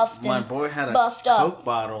really puffed My and boy had a buffed up. Coke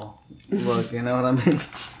bottle. Look, you know what I mean?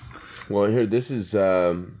 Well, here, this is,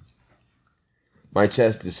 my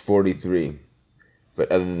chest is 43.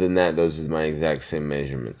 But other than that, those are my exact same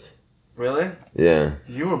measurements. Really? Yeah.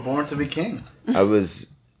 You were born to be king. I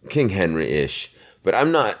was King Henry-ish. But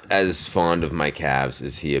I'm not as fond of my calves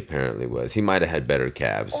as he apparently was. He might have had better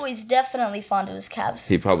calves. Oh, he's definitely fond of his calves.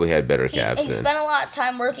 He probably had better He calves then. spent a lot of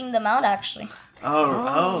time working them out, actually.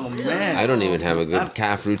 Oh man. I don't even have a good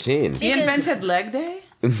calf routine. He Because- invented leg day?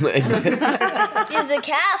 Because the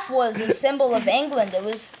calf was a symbol of England. It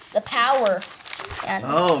was the power And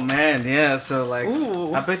Oh man, yeah. So like,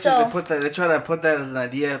 Ooh. I bet So- you they try to put that as an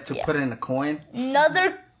idea to put it in a coin.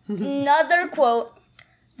 another quote: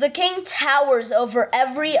 "The king towers over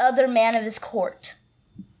every other man of his court."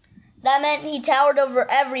 That meant he towered over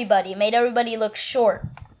everybody, made everybody look short.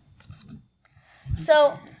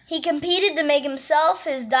 So he competed to make himself,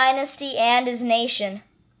 his dynasty, and his nation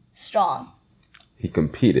strong. He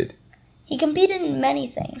competed. He competed in many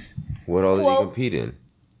things. What all did he Quote- compete in?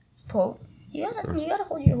 Quote, you gotta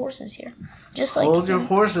hold your horses here. Just like Hold your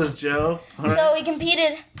horses, Joe. All right. So he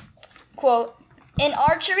competed, quote, "In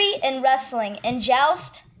archery and wrestling and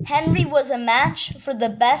joust, Henry was a match for the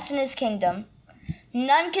best in his kingdom.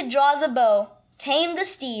 None could draw the bow, tame the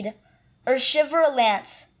steed, or shiver a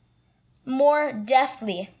lance more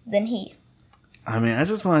deftly than he." I mean, I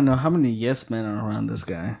just want to know how many yes men are around this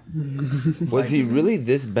guy. Was he really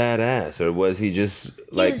this badass, or was he just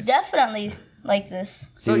He like was definitely like this.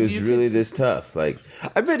 So he was you really this tough? Like,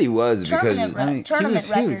 I bet he was Tournament, because I mean, he tournament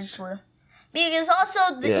was huge. records were. Because also,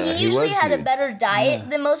 Yeah, he he usually was had a huge. better diet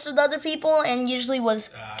than most of the other people and usually was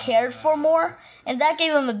cared for more. And that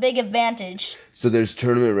gave him a big advantage. so there's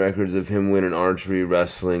tournament records of him winning archery,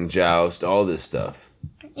 wrestling, joust, all this stuff,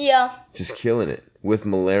 Yeah. just killing it with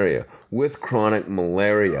malaria, with chronic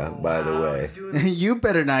malaria, by the way. You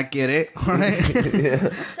better not get it, all right?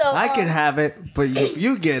 So I can have it, but if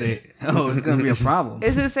you get it, it's gonna be a problem.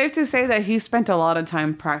 Is it safe to say that he spent a lot of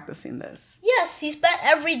time practicing this? yes, he spent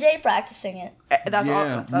every day practicing it. That's all.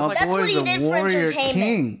 Yeah, That's my like, That's what boy's he a did for warrior entertainment.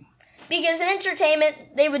 king. Because in entertainment,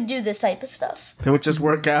 they would do this type of stuff. They would just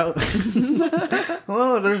work out.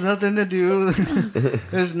 Oh, there's nothing to do.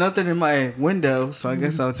 There's nothing in my window, so I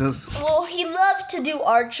guess I'll just. Well, he loved to do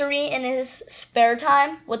archery in his spare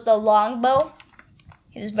time with the longbow.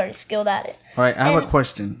 He was very skilled at it. All right, I have a And-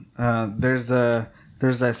 question. There's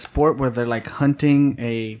that sport where they're like hunting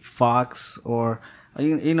a fox or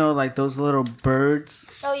you know like those little birds.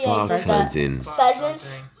 Oh yeah, Fox he does that. hunting.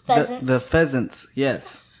 Pheasants. Pheasants. The pheasants,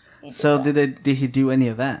 yes. He did So that. did he do any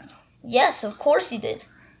of that? Yes, of course he did.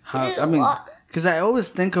 How, did a lot. because I always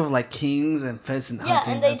think of like kings and pheasant Yeah,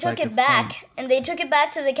 hunting. and they as, took like, a it back, thing. and they took it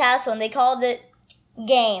back to the castle, and they called it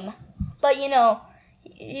game. But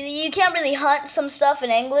you can't really hunt some stuff in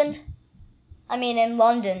England. I mean, in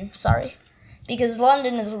London, sorry, because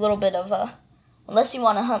London is a little bit of a, unless you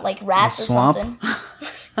want to hunt like rats or swamp?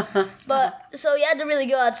 something. But so you had to really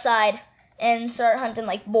go outside and start hunting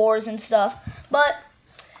like boars and stuff. But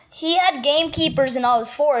he had gamekeepers in all his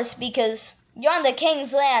forests because you're on the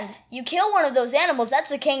king's land. You kill one of those animals, that's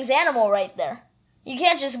the king's animal right there. You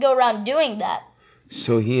can't just go around doing that.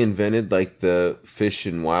 So he invented like the Fish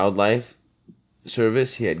and Wildlife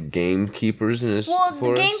Service. He had gamekeepers in his Well, the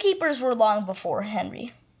forest. gamekeepers were long before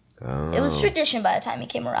Henry. Oh. It was tradition by the time he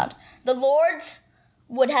came around. The lords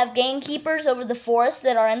would have gamekeepers over the forests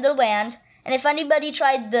that are in their land, and if anybody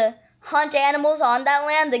tried to hunt animals on that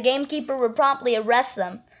land, the gamekeeper would promptly arrest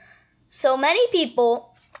them. So many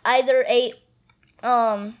people either ate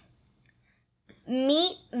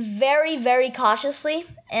meat very, very cautiously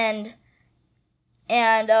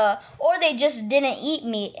or they just didn't eat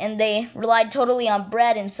meat and they relied totally on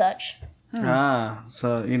bread and such.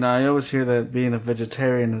 So I always hear that being a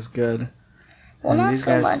vegetarian is good. Well, And not these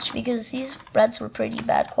so guys- much because these breads were pretty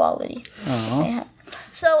bad quality. Oh. Yeah.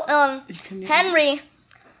 So, Henry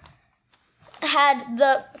had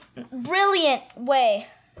the brilliant way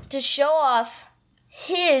to show off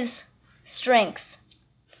his strength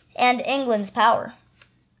and England's power.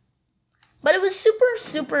 But it was super,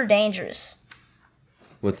 super dangerous.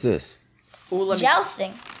 What's this? ooh, let me-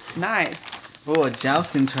 Jousting. nice. Oh, a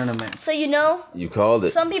jousting tournament. So, You called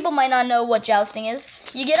it. some people might not know what jousting is.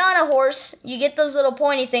 You get on a horse, you get those little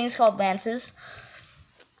pointy things called lances,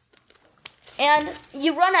 and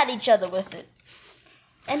you run at each other with it.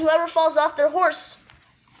 And whoever falls off their horse,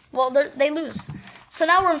 well, they lose. So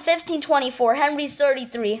now we're in 1524. Henry's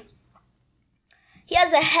 33. He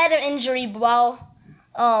has a head injury while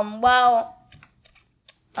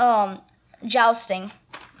jousting.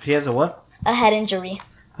 He has a what? A head injury.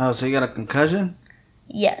 Oh, so you got a concussion?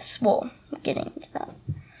 Yes, well, I'm getting into that.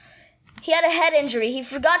 He had a head injury. He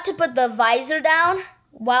forgot to put the visor down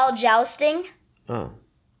while jousting, Oh.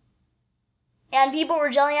 and people were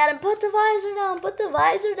yelling at him, put the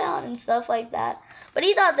visor down, and stuff like that. But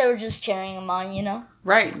he thought they were just cheering him on,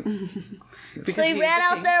 Right. So he ran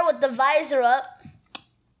out there with the visor up,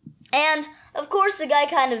 and of course the guy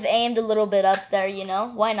kind of aimed a little bit up there,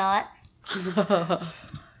 why not?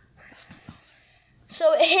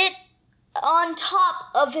 So it hit on top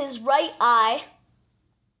of his right eye,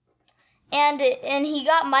 and he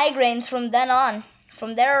got migraines from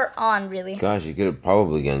there on, really. Gosh, you could have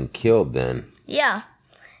probably gotten killed then. Yeah.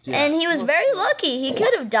 And he was very lucky. He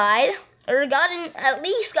could have died or at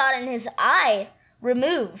least gotten his eye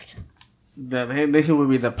removed. Then he would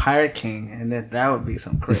be the Pirate King, and that would be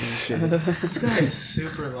some crazy shit. This guy is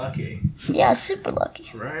super lucky. Yeah, super lucky.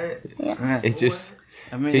 Right? Yeah. It just...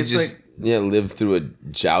 I mean, it's just lived through a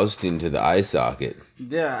jousting to the eye socket.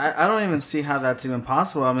 Yeah, I don't even see how that's even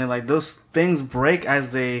possible. I mean, like, those things break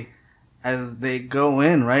as they go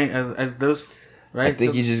in, right? As those... Right? I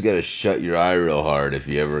think you just gotta shut your eye real hard if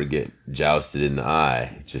you ever get jousted in the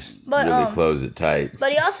eye. Just really close it tight.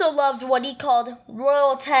 But he also loved what he called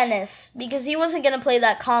royal tennis because he wasn't gonna play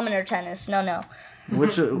that commoner tennis. No.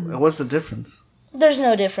 What's the difference? There's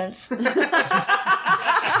no difference.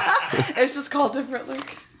 It's just called differently.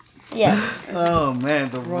 Yes. Oh man,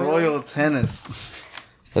 the royal tennis.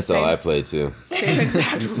 That's all I play too. Same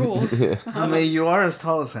exact rules. I mean, you are as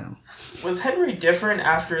tall as him. Was Henry different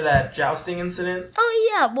after that jousting incident?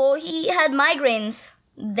 Oh yeah, well he had migraines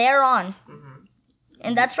thereon.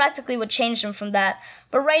 And that's practically what changed him from that.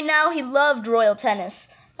 But right now he loved royal tennis.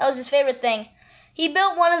 That was his favorite thing. He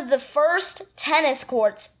built one of the first tennis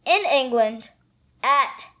courts in England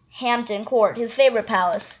at Hampton Court, his favorite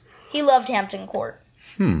palace. He loved Hampton Court.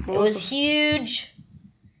 It was huge,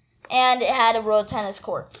 and it had a royal tennis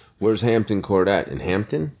court. Where's Hampton Court at? In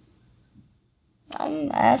Hampton?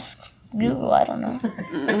 Ask Google, I don't know.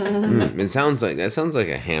 It sounds like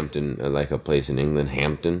a Hampton, like a place in England.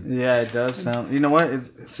 Hampton. Yeah, it does sound. You know what?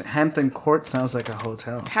 It's Hampton Court sounds like a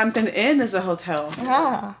hotel. Hampton Inn is a hotel.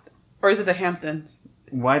 Ah. Or is it the Hamptons?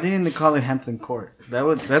 Why didn't they call it Hampton Court?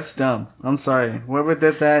 That's dumb. I'm sorry. Whoever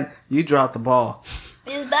did that, you dropped the ball.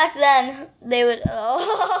 Because back then, they would...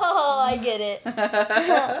 Oh, I get it.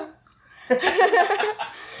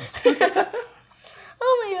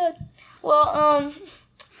 Oh my god. Well,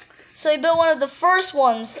 so he built one of the first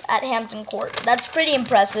ones at Hampton Court. That's pretty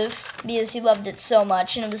impressive because he loved it so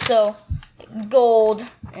much, and it was so gold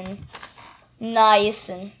and nice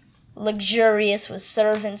and luxurious with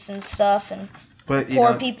servants and stuff, and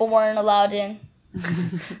poor people weren't allowed in.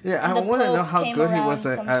 Yeah, I want to know how good he was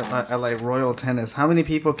at like royal tennis. How many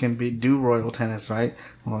people can do royal tennis, right?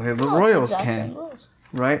 Well, the royals can,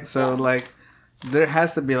 right? So like, there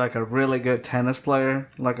has to be like a really good tennis player,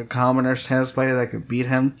 like a commoner's tennis player that could beat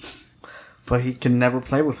him, but he can never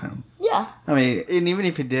play with him. Yeah. I mean, and even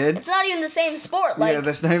if he did, it's not even the same sport. Like, yeah,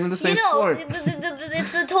 that's not even the same sport.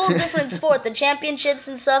 It's a total different sport. The championships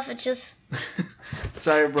and stuff, it's just...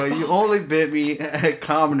 Sorry, bro. You only bit me at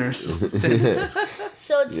commoners tennis.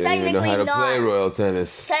 So it's technically know how to play royal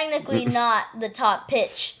tennis. Technically not the top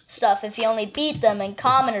pitch stuff. If you only beat them in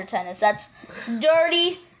commoner tennis, that's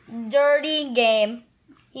dirty game.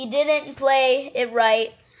 He didn't play it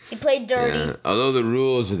right. He played dirty. Yeah, although the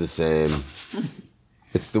rules are the same,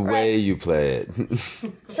 it's the way you play it.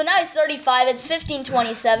 So now he's 35. It's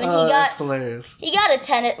 1527. That's hilarious. He got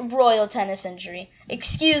a royal tennis injury.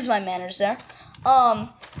 Excuse my manners there.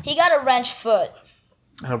 He got a wrench foot.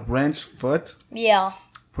 A wrench foot? Yeah.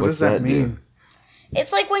 What does that mean?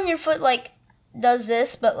 It's like when your foot like does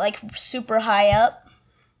this, but like super high up.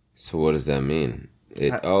 So what does that mean?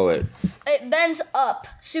 It bends up,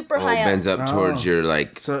 super high up. It bends up towards your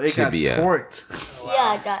so it tibia. got torqued.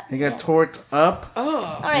 Yeah, it got torqued up.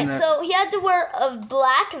 Oh. All right, so he had to wear a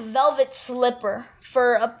black velvet slipper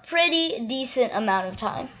for a pretty decent amount of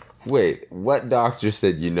time. Wait, what doctor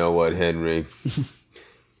said, you know what, Henry?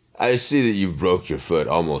 I see that you broke your foot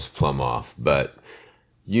almost plumb off, but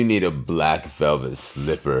you need a black velvet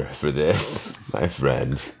slipper for this, my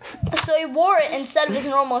friend. So he wore it instead of his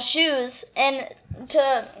normal shoes, and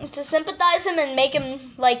to sympathize him and make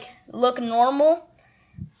him like look normal,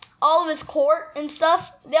 all of his court and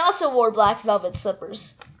stuff, they also wore black velvet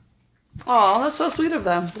slippers. Oh, that's so sweet of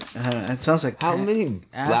them. It sounds like how many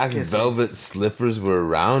black velvet slippers were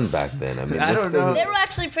around back then? I mean, I don't know. They were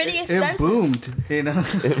actually pretty expensive. It boomed, you know.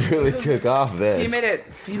 It really took off then. He made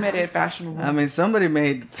it fashionable. I mean, somebody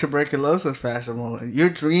made tuberculosis fashionable. Your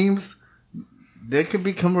dreams, they could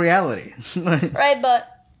become reality. Right, but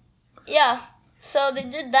yeah. So they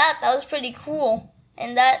did that. That was pretty cool.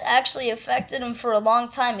 And that actually affected him for a long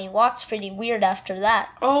time. He walked pretty weird after that.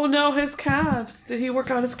 Oh no, his calves. Did he work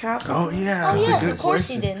out his calves? Oh yeah. Oh yes, of course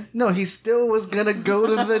he did. No, he still was gonna go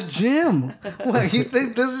to the gym. What, you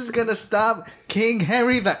think this is gonna stop King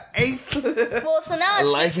Henry VIII? Well, so now it's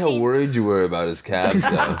I like 15. how worried you were about his calves,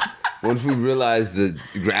 though. Once we realized the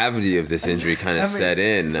gravity of this injury kind of set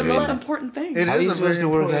in, I mean, That's an important thing. How are you supposed to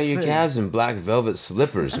work out your calves in black velvet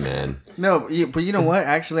slippers, man? No, but you know what?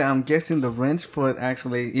 Actually, I'm guessing the wrench foot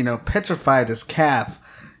actually, petrified his calf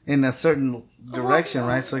in a certain direction,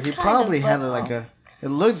 right? So he probably had like a It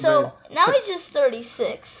looks So big. now he's just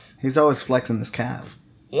 36. He's always flexing his calf.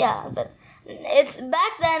 Yeah, but it's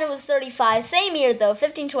back then it was 35. Same year though,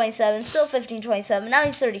 1527, still 1527. Now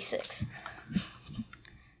he's 36.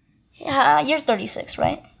 Yeah, you're 36,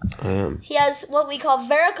 right? I am. He has what we call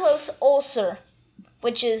varicose ulcer,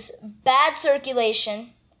 which is bad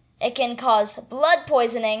circulation. It can cause blood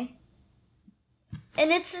poisoning.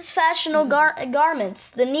 And it's his fashionable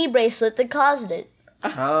garments, the knee bracelet that caused it.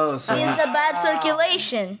 Oh, so He has a bad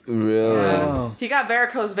circulation. Really? oh. He got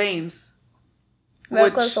varicose veins.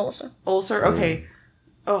 Varicose ulcer. Ulcer? Okay.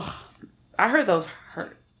 Oh, I heard those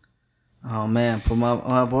hurt. Oh man, but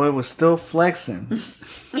my boy was still flexing.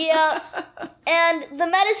 Yeah, and the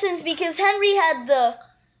medicines, because Henry had the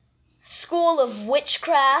school of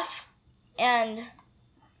witchcraft and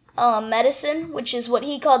medicine, which is what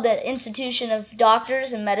he called the institution of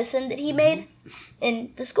doctors and medicine that he made.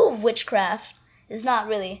 And the school of witchcraft is not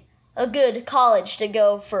really a good college to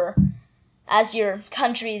go for as your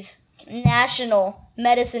country's national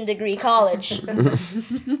medicine degree college.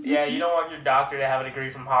 Yeah, you don't want your doctor to have a degree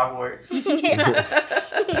from Hogwarts.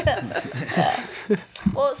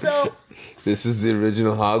 Well, so This is the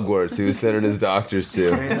original Hogwarts he was sending his doctors to.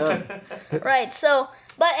 Straight up. right, so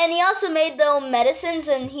and he also made their own medicines,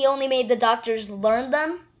 and he only made the doctors learn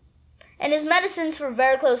them. And his medicines for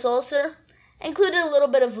varicose ulcer included a little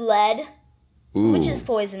bit of lead, Ooh. which is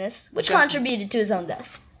poisonous, which contributed to his own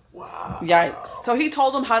death. Yikes. So he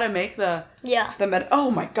told them how to make the Yeah.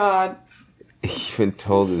 Oh my god. He even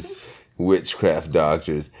told his witchcraft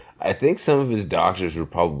doctors. I think some of his doctors were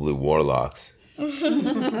probably warlocks.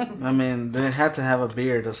 I mean, they had to have a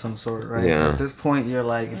beard of some sort, right? Yeah. At this point, you're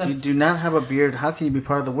like, if you do not have a beard, how can you be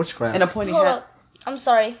part of the witchcraft? And a pointy Hold hat. up. I'm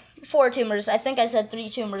sorry. 4 tumors. I think I said 3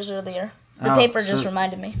 tumors earlier. The Oh, paper so- just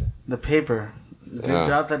reminded me. The paper. Good Yeah.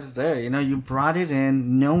 job that it's there. You know, you brought it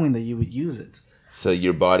in knowing that you would use it. So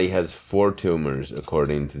your body has 4 tumors,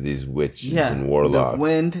 according to these witches Yeah. and warlocks. The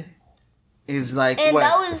wind is like And what?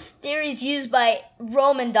 that was theories used by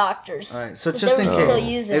Roman doctors. All right. So that just they in were still case,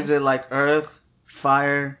 using. is it like earth,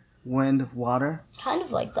 fire, wind, water? Kind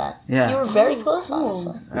of like that. Yeah. You were very close,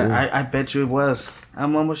 honestly. I bet you it was.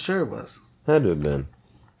 I'm almost sure it was. Had to have been.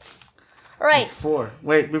 Right. It's 4.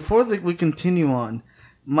 Wait, before we continue on,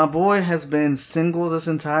 my boy has been single this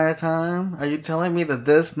entire time. Are you telling me that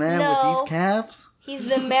this man with No. these calves? He's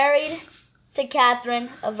been married to Catherine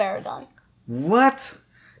of Aragon. What?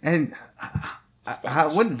 And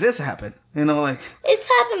when did this happen? You know, like It's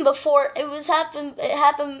happened before. It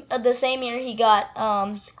happened the same year he got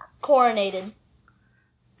coronated.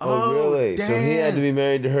 Oh, really? So he had to damn. be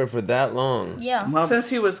married to her for that long. Yeah. My- Since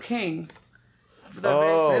he was king.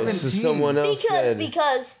 Oh, 17. so someone else said.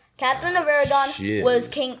 Because Catherine of Aragon Shit. was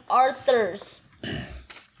King Arthur's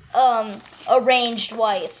arranged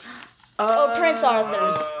wife. Prince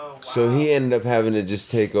Arthur's. So he ended up having to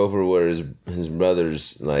just take over where his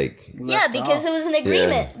brothers, like... Yeah, because it was an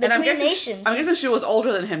agreement And I'm between guessing, nations. I'm guessing she was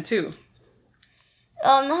older than him too.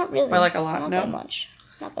 Not really. By like a lot, Not no? by much.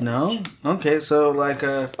 Not by No? much. Okay, so like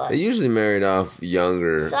They usually married off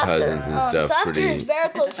younger So after, cousins and stuff. so after pretty... his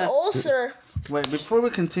varicose ulcer, wait, before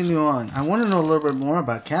we continue on, I want to know a little bit more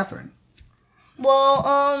about Catherine.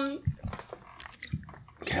 well,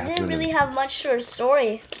 she Catherine didn't really have much to her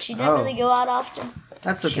story. She didn't Oh. really go out often.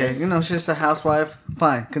 That's okay. She's- You know, she's a housewife.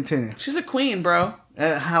 Fine, continue. She's a queen, bro.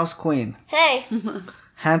 House queen. Hey,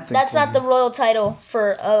 Hampton that's queen. not the royal title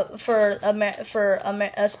for a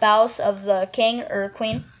spouse of the king or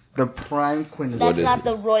queen. The prime queen. That's is not it?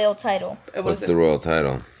 the royal title. It What's was the royal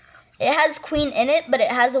title? It has queen in it, but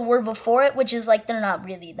it has a word before it, which is like they're not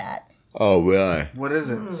really that. Oh, really? What is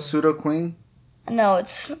it? Pseudo queen? No,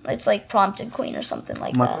 it's like prompted queen or something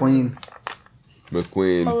like My that. queen.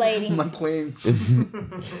 McQueen. Milady. My queen.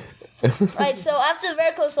 Right, so after the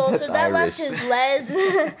varicose ulcer, That's that left Irish. his legs.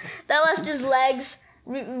 That left his legs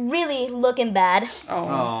really looking bad,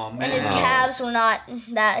 Oh, man. and his calves were not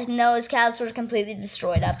that. No, his calves were completely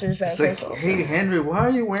destroyed after his It's varicose like, ulcer. hey, Henry, why are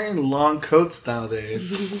you wearing long coats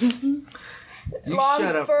nowadays? You shut Long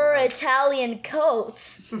up, fur bro. Italian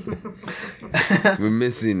coats. We're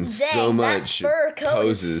missing Dang, so that much fur coat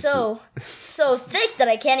poses. is so thick that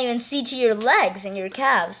I can't even see to your legs and your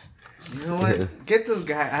calves. You know what? Get this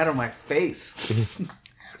guy out of my face.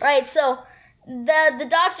 Right, so the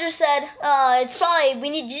doctor said it's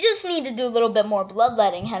probably you just need to do a little bit more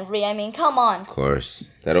bloodletting, Henry. I mean, come on. Of course.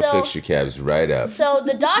 That'll So- fix your calves right up. So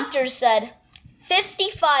the doctor said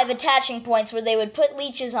 55 attaching points where they would put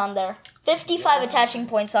leeches on there. 55 attaching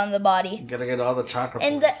points on the body. Gotta get all the chocolate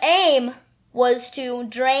And the points. aim was to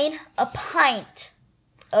drain a pint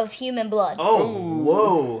of human blood. Oh,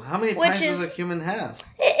 whoa. How many Which pints does is- a human have?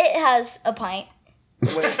 It has a pint.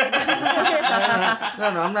 Wait. No,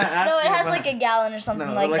 I'm not asking. No, it has like a gallon or something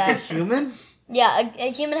like that. Like a human? Yeah,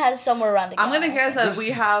 a human has somewhere around a gallon. I'm gonna guess that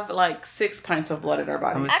we have like 6 pints of blood in our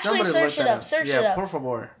body. I mean, actually, search it up. Search it up. Por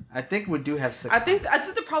favor. I think we do have 6. I think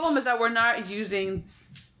the problem is that we're not using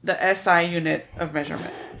the SI unit of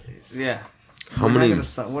measurement. Yeah. We're not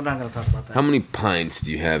gonna talk about that. How many pints do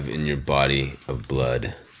you have in your body of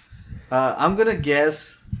blood? I'm gonna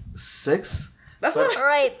guess 6. That's All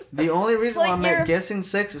right. The only reason why I'm guessing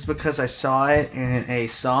 6 is because I saw it in a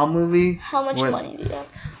Saw movie. How much money do you have?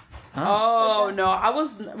 Huh? Oh no,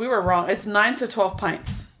 we were wrong. It's 9 to 12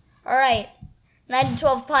 pints. All right, 9 to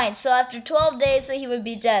 12 pints. So after 12 days, he would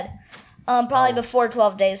be dead. Probably before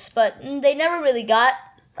 12 days, but they never really got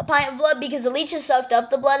a pint of blood because the leeches sucked up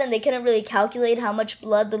the blood, and they couldn't really calculate how much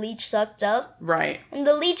blood the leech sucked up. Right. And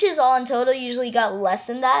the leeches, all in total, usually got less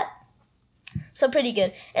than that. So pretty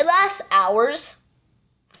good. It lasts hours,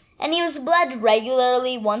 and he was bled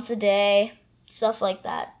regularly once a day, stuff like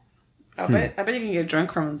that. I bet you can get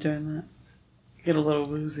drunk from him doing that. Get a little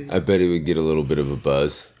woozy. I bet he would get a little bit of a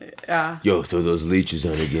buzz. Yeah. Yo, throw those leeches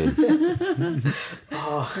on again.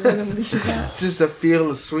 Just to feel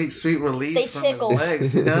the sweet release from his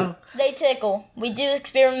legs, you know? They tickle. We do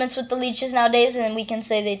experiments with the leeches nowadays, and we can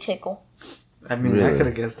say they tickle. I mean, really? I could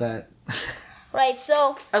have guessed that. Right,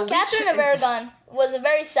 so Catherine of Aragon was a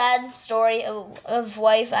very sad story of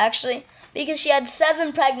wife, actually, because she had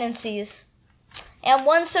 7 pregnancies, and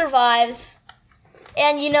 1 survives.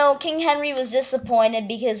 And, King Henry was disappointed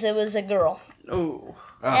because it was a girl. Ooh.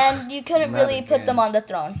 And you couldn't really put them on the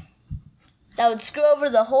throne. That would screw over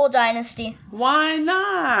the whole dynasty. Why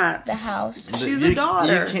not? The house. She's a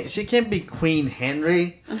daughter. She can't be Queen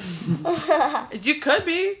Henry. You could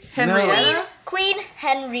be. Henrietta. No. Queen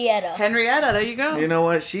Henrietta. Henrietta, there you go. You know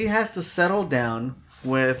what? She has to settle down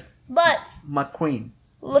with my queen.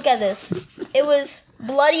 Look at this. It was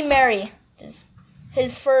Bloody Mary,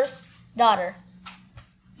 his first daughter.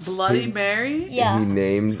 Bloody Mary? Yeah. He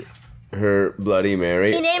named her Bloody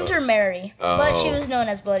Mary? He named her Mary, but she was known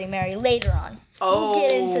as Bloody Mary later on. Oh. We'll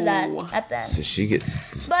get into that at the end. So she gets...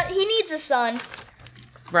 But he needs a son.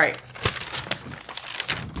 Right.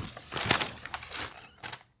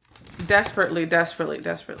 Desperately.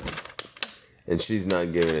 And she's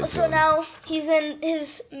not giving it So to him. now he's in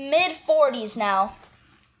his mid-40s now.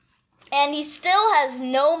 And he still has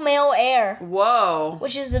no male heir. Whoa.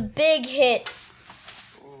 Which is a big hit.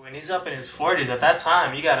 When he's up in his 40s, at that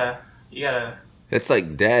time, you gotta... It's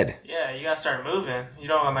like dead. Yeah, you gotta start moving. You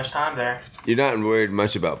don't have much time there. You're not worried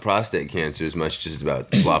much about prostate cancer as much just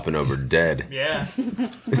about flopping over dead. Yeah.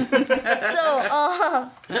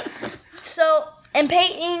 So in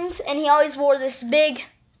paintings, and he always wore this big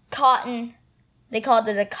cotton, they called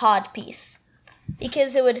it a cod piece,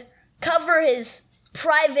 because it would cover his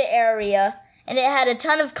private area, and it had a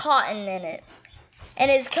ton of cotton in it.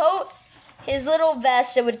 And his coat, his little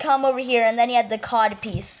vest, it would come over here, and then he had the cod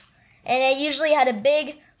piece. And it usually had a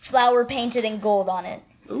big flower painted in gold on it.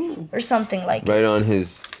 Ooh. Or something like Right on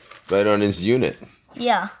his unit.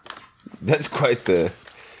 Yeah. That's quite the...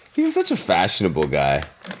 He was such a fashionable guy.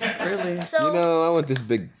 Really? So, I want this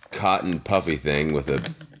big cotton puffy thing with a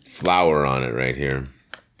flower on it right here.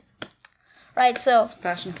 right, so...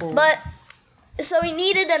 Fashion forward. But, so he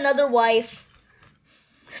needed another wife.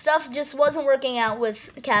 Stuff just wasn't working out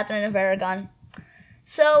with Catherine of Aragon.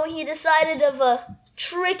 So he decided of a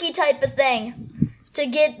tricky type of thing to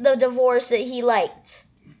get the divorce that he liked.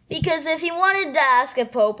 Because if he wanted to ask a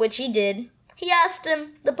pope, which he did, he asked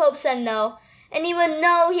him, the pope said no, and he would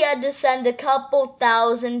know he had to send a couple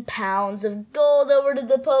 £1,000 of gold over to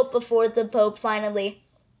the pope before the pope finally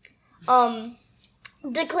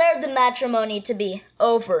declared the matrimony to be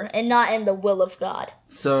over and not in the will of God.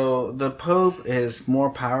 So the Pope is more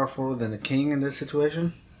powerful than the king in this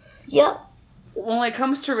situation? Yep. When it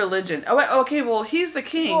comes to religion. Oh, wait, okay, well, he's the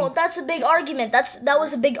king. Well, that's a big argument. That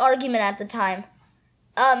was a big argument at the time.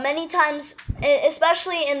 Many times,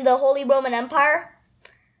 especially in the Holy Roman Empire,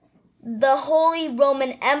 the Holy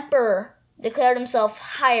Roman Emperor declared himself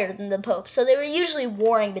higher than the Pope. So they were usually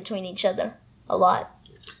warring between each other a lot.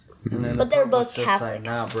 But they were both Catholic. Like,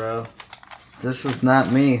 nah, bro. This was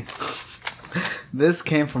not me. This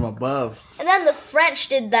came from above. And then the French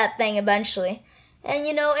did that thing eventually. And,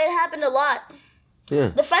 it happened a lot. Yeah.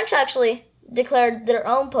 The French actually declared their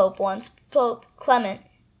own Pope once, Pope Clement.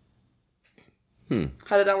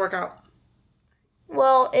 How did that work out?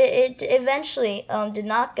 Well, it eventually did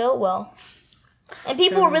not go well. And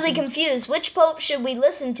people were really confused. Which Pope should we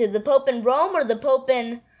listen to? The Pope in Rome or the Pope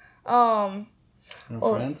in...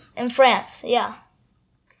 France? In France, yeah.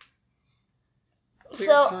 Weird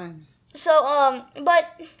times.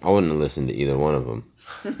 But I wouldn't listen to either one of them.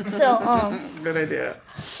 Good idea.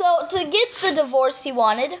 So to get the divorce he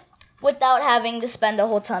wanted, without having to spend a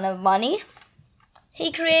whole ton of money,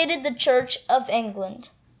 he created the Church of England.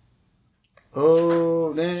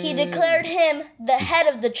 Oh, damn. He declared him the head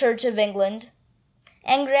of the Church of England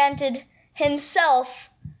and granted himself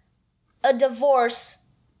a divorce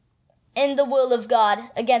in the will of God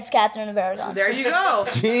against Catherine of Aragon. There you go.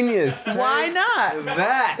 Genius. Why not?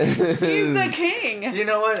 That. He's the king. You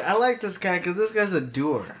know what? I like this guy because this guy's a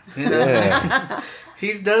doer. You know? Yeah.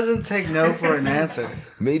 He doesn't take no for an answer.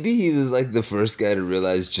 Maybe he was like the first guy to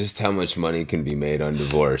realize just how much money can be made on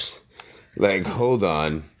divorce. Like, hold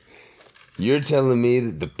on. You're telling me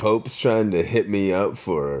that the Pope's trying to hit me up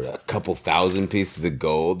for a couple thousand pieces of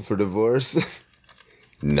gold for divorce?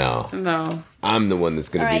 No. I'm the one that's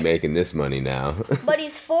going to be making this money now. But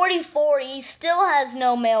he's 44. He still has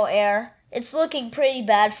no male heir. It's looking pretty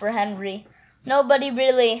bad for Henry. Nobody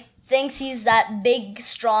really thinks he's that big,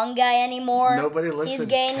 strong guy anymore. Nobody looks He's at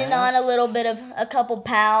gaining his on calves. a little bit of a couple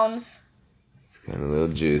pounds. It's kind of a little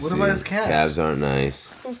juicy. What about his calves? Calves aren't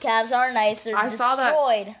nice. His calves aren't nice. They're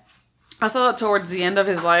destroyed. I saw that towards the end of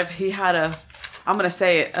his life, he had I'm going to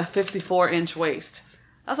say it, a 54-inch waist.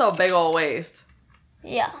 That's a big old waist.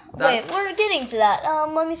 Yeah. Wait, we're getting to that.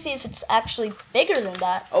 Let me see if it's actually bigger than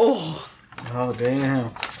that. Oh,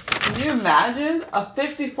 damn. Can you imagine a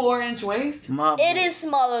 54-inch waist? It is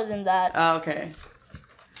smaller than that. Oh, okay.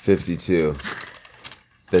 52.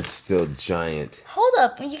 That's still giant. Hold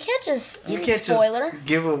up. You can't just spoiler. Just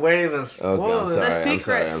give away the spoiler. Okay, The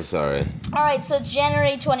secrets. I'm sorry. Alright, so it's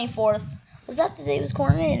January 24th. Was that the day it was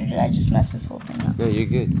coordinated, or did I just mess this whole thing up? No, you're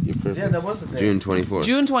good. You're perfect. Yeah, that was the day. June 24th.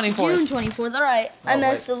 June 24th. June 24th. Alright, I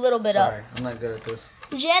messed a little bit Sorry, up. I'm not good at this.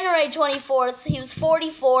 January 24th, he was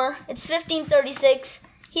 44. It's 1536.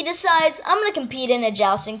 He decides, I'm going to compete in a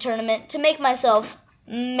jousting tournament to make myself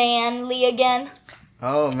manly again.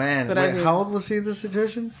 Oh, man. Good Wait, idea. how old was he in this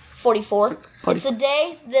situation? 44. It's a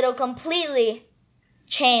day that'll completely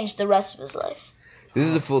change the rest of his life. This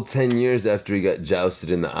is a full 10 years after he got jousted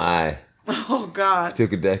in the eye. Oh, God.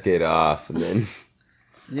 Took a decade off and then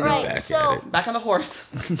Right, back so at it. Back on the horse.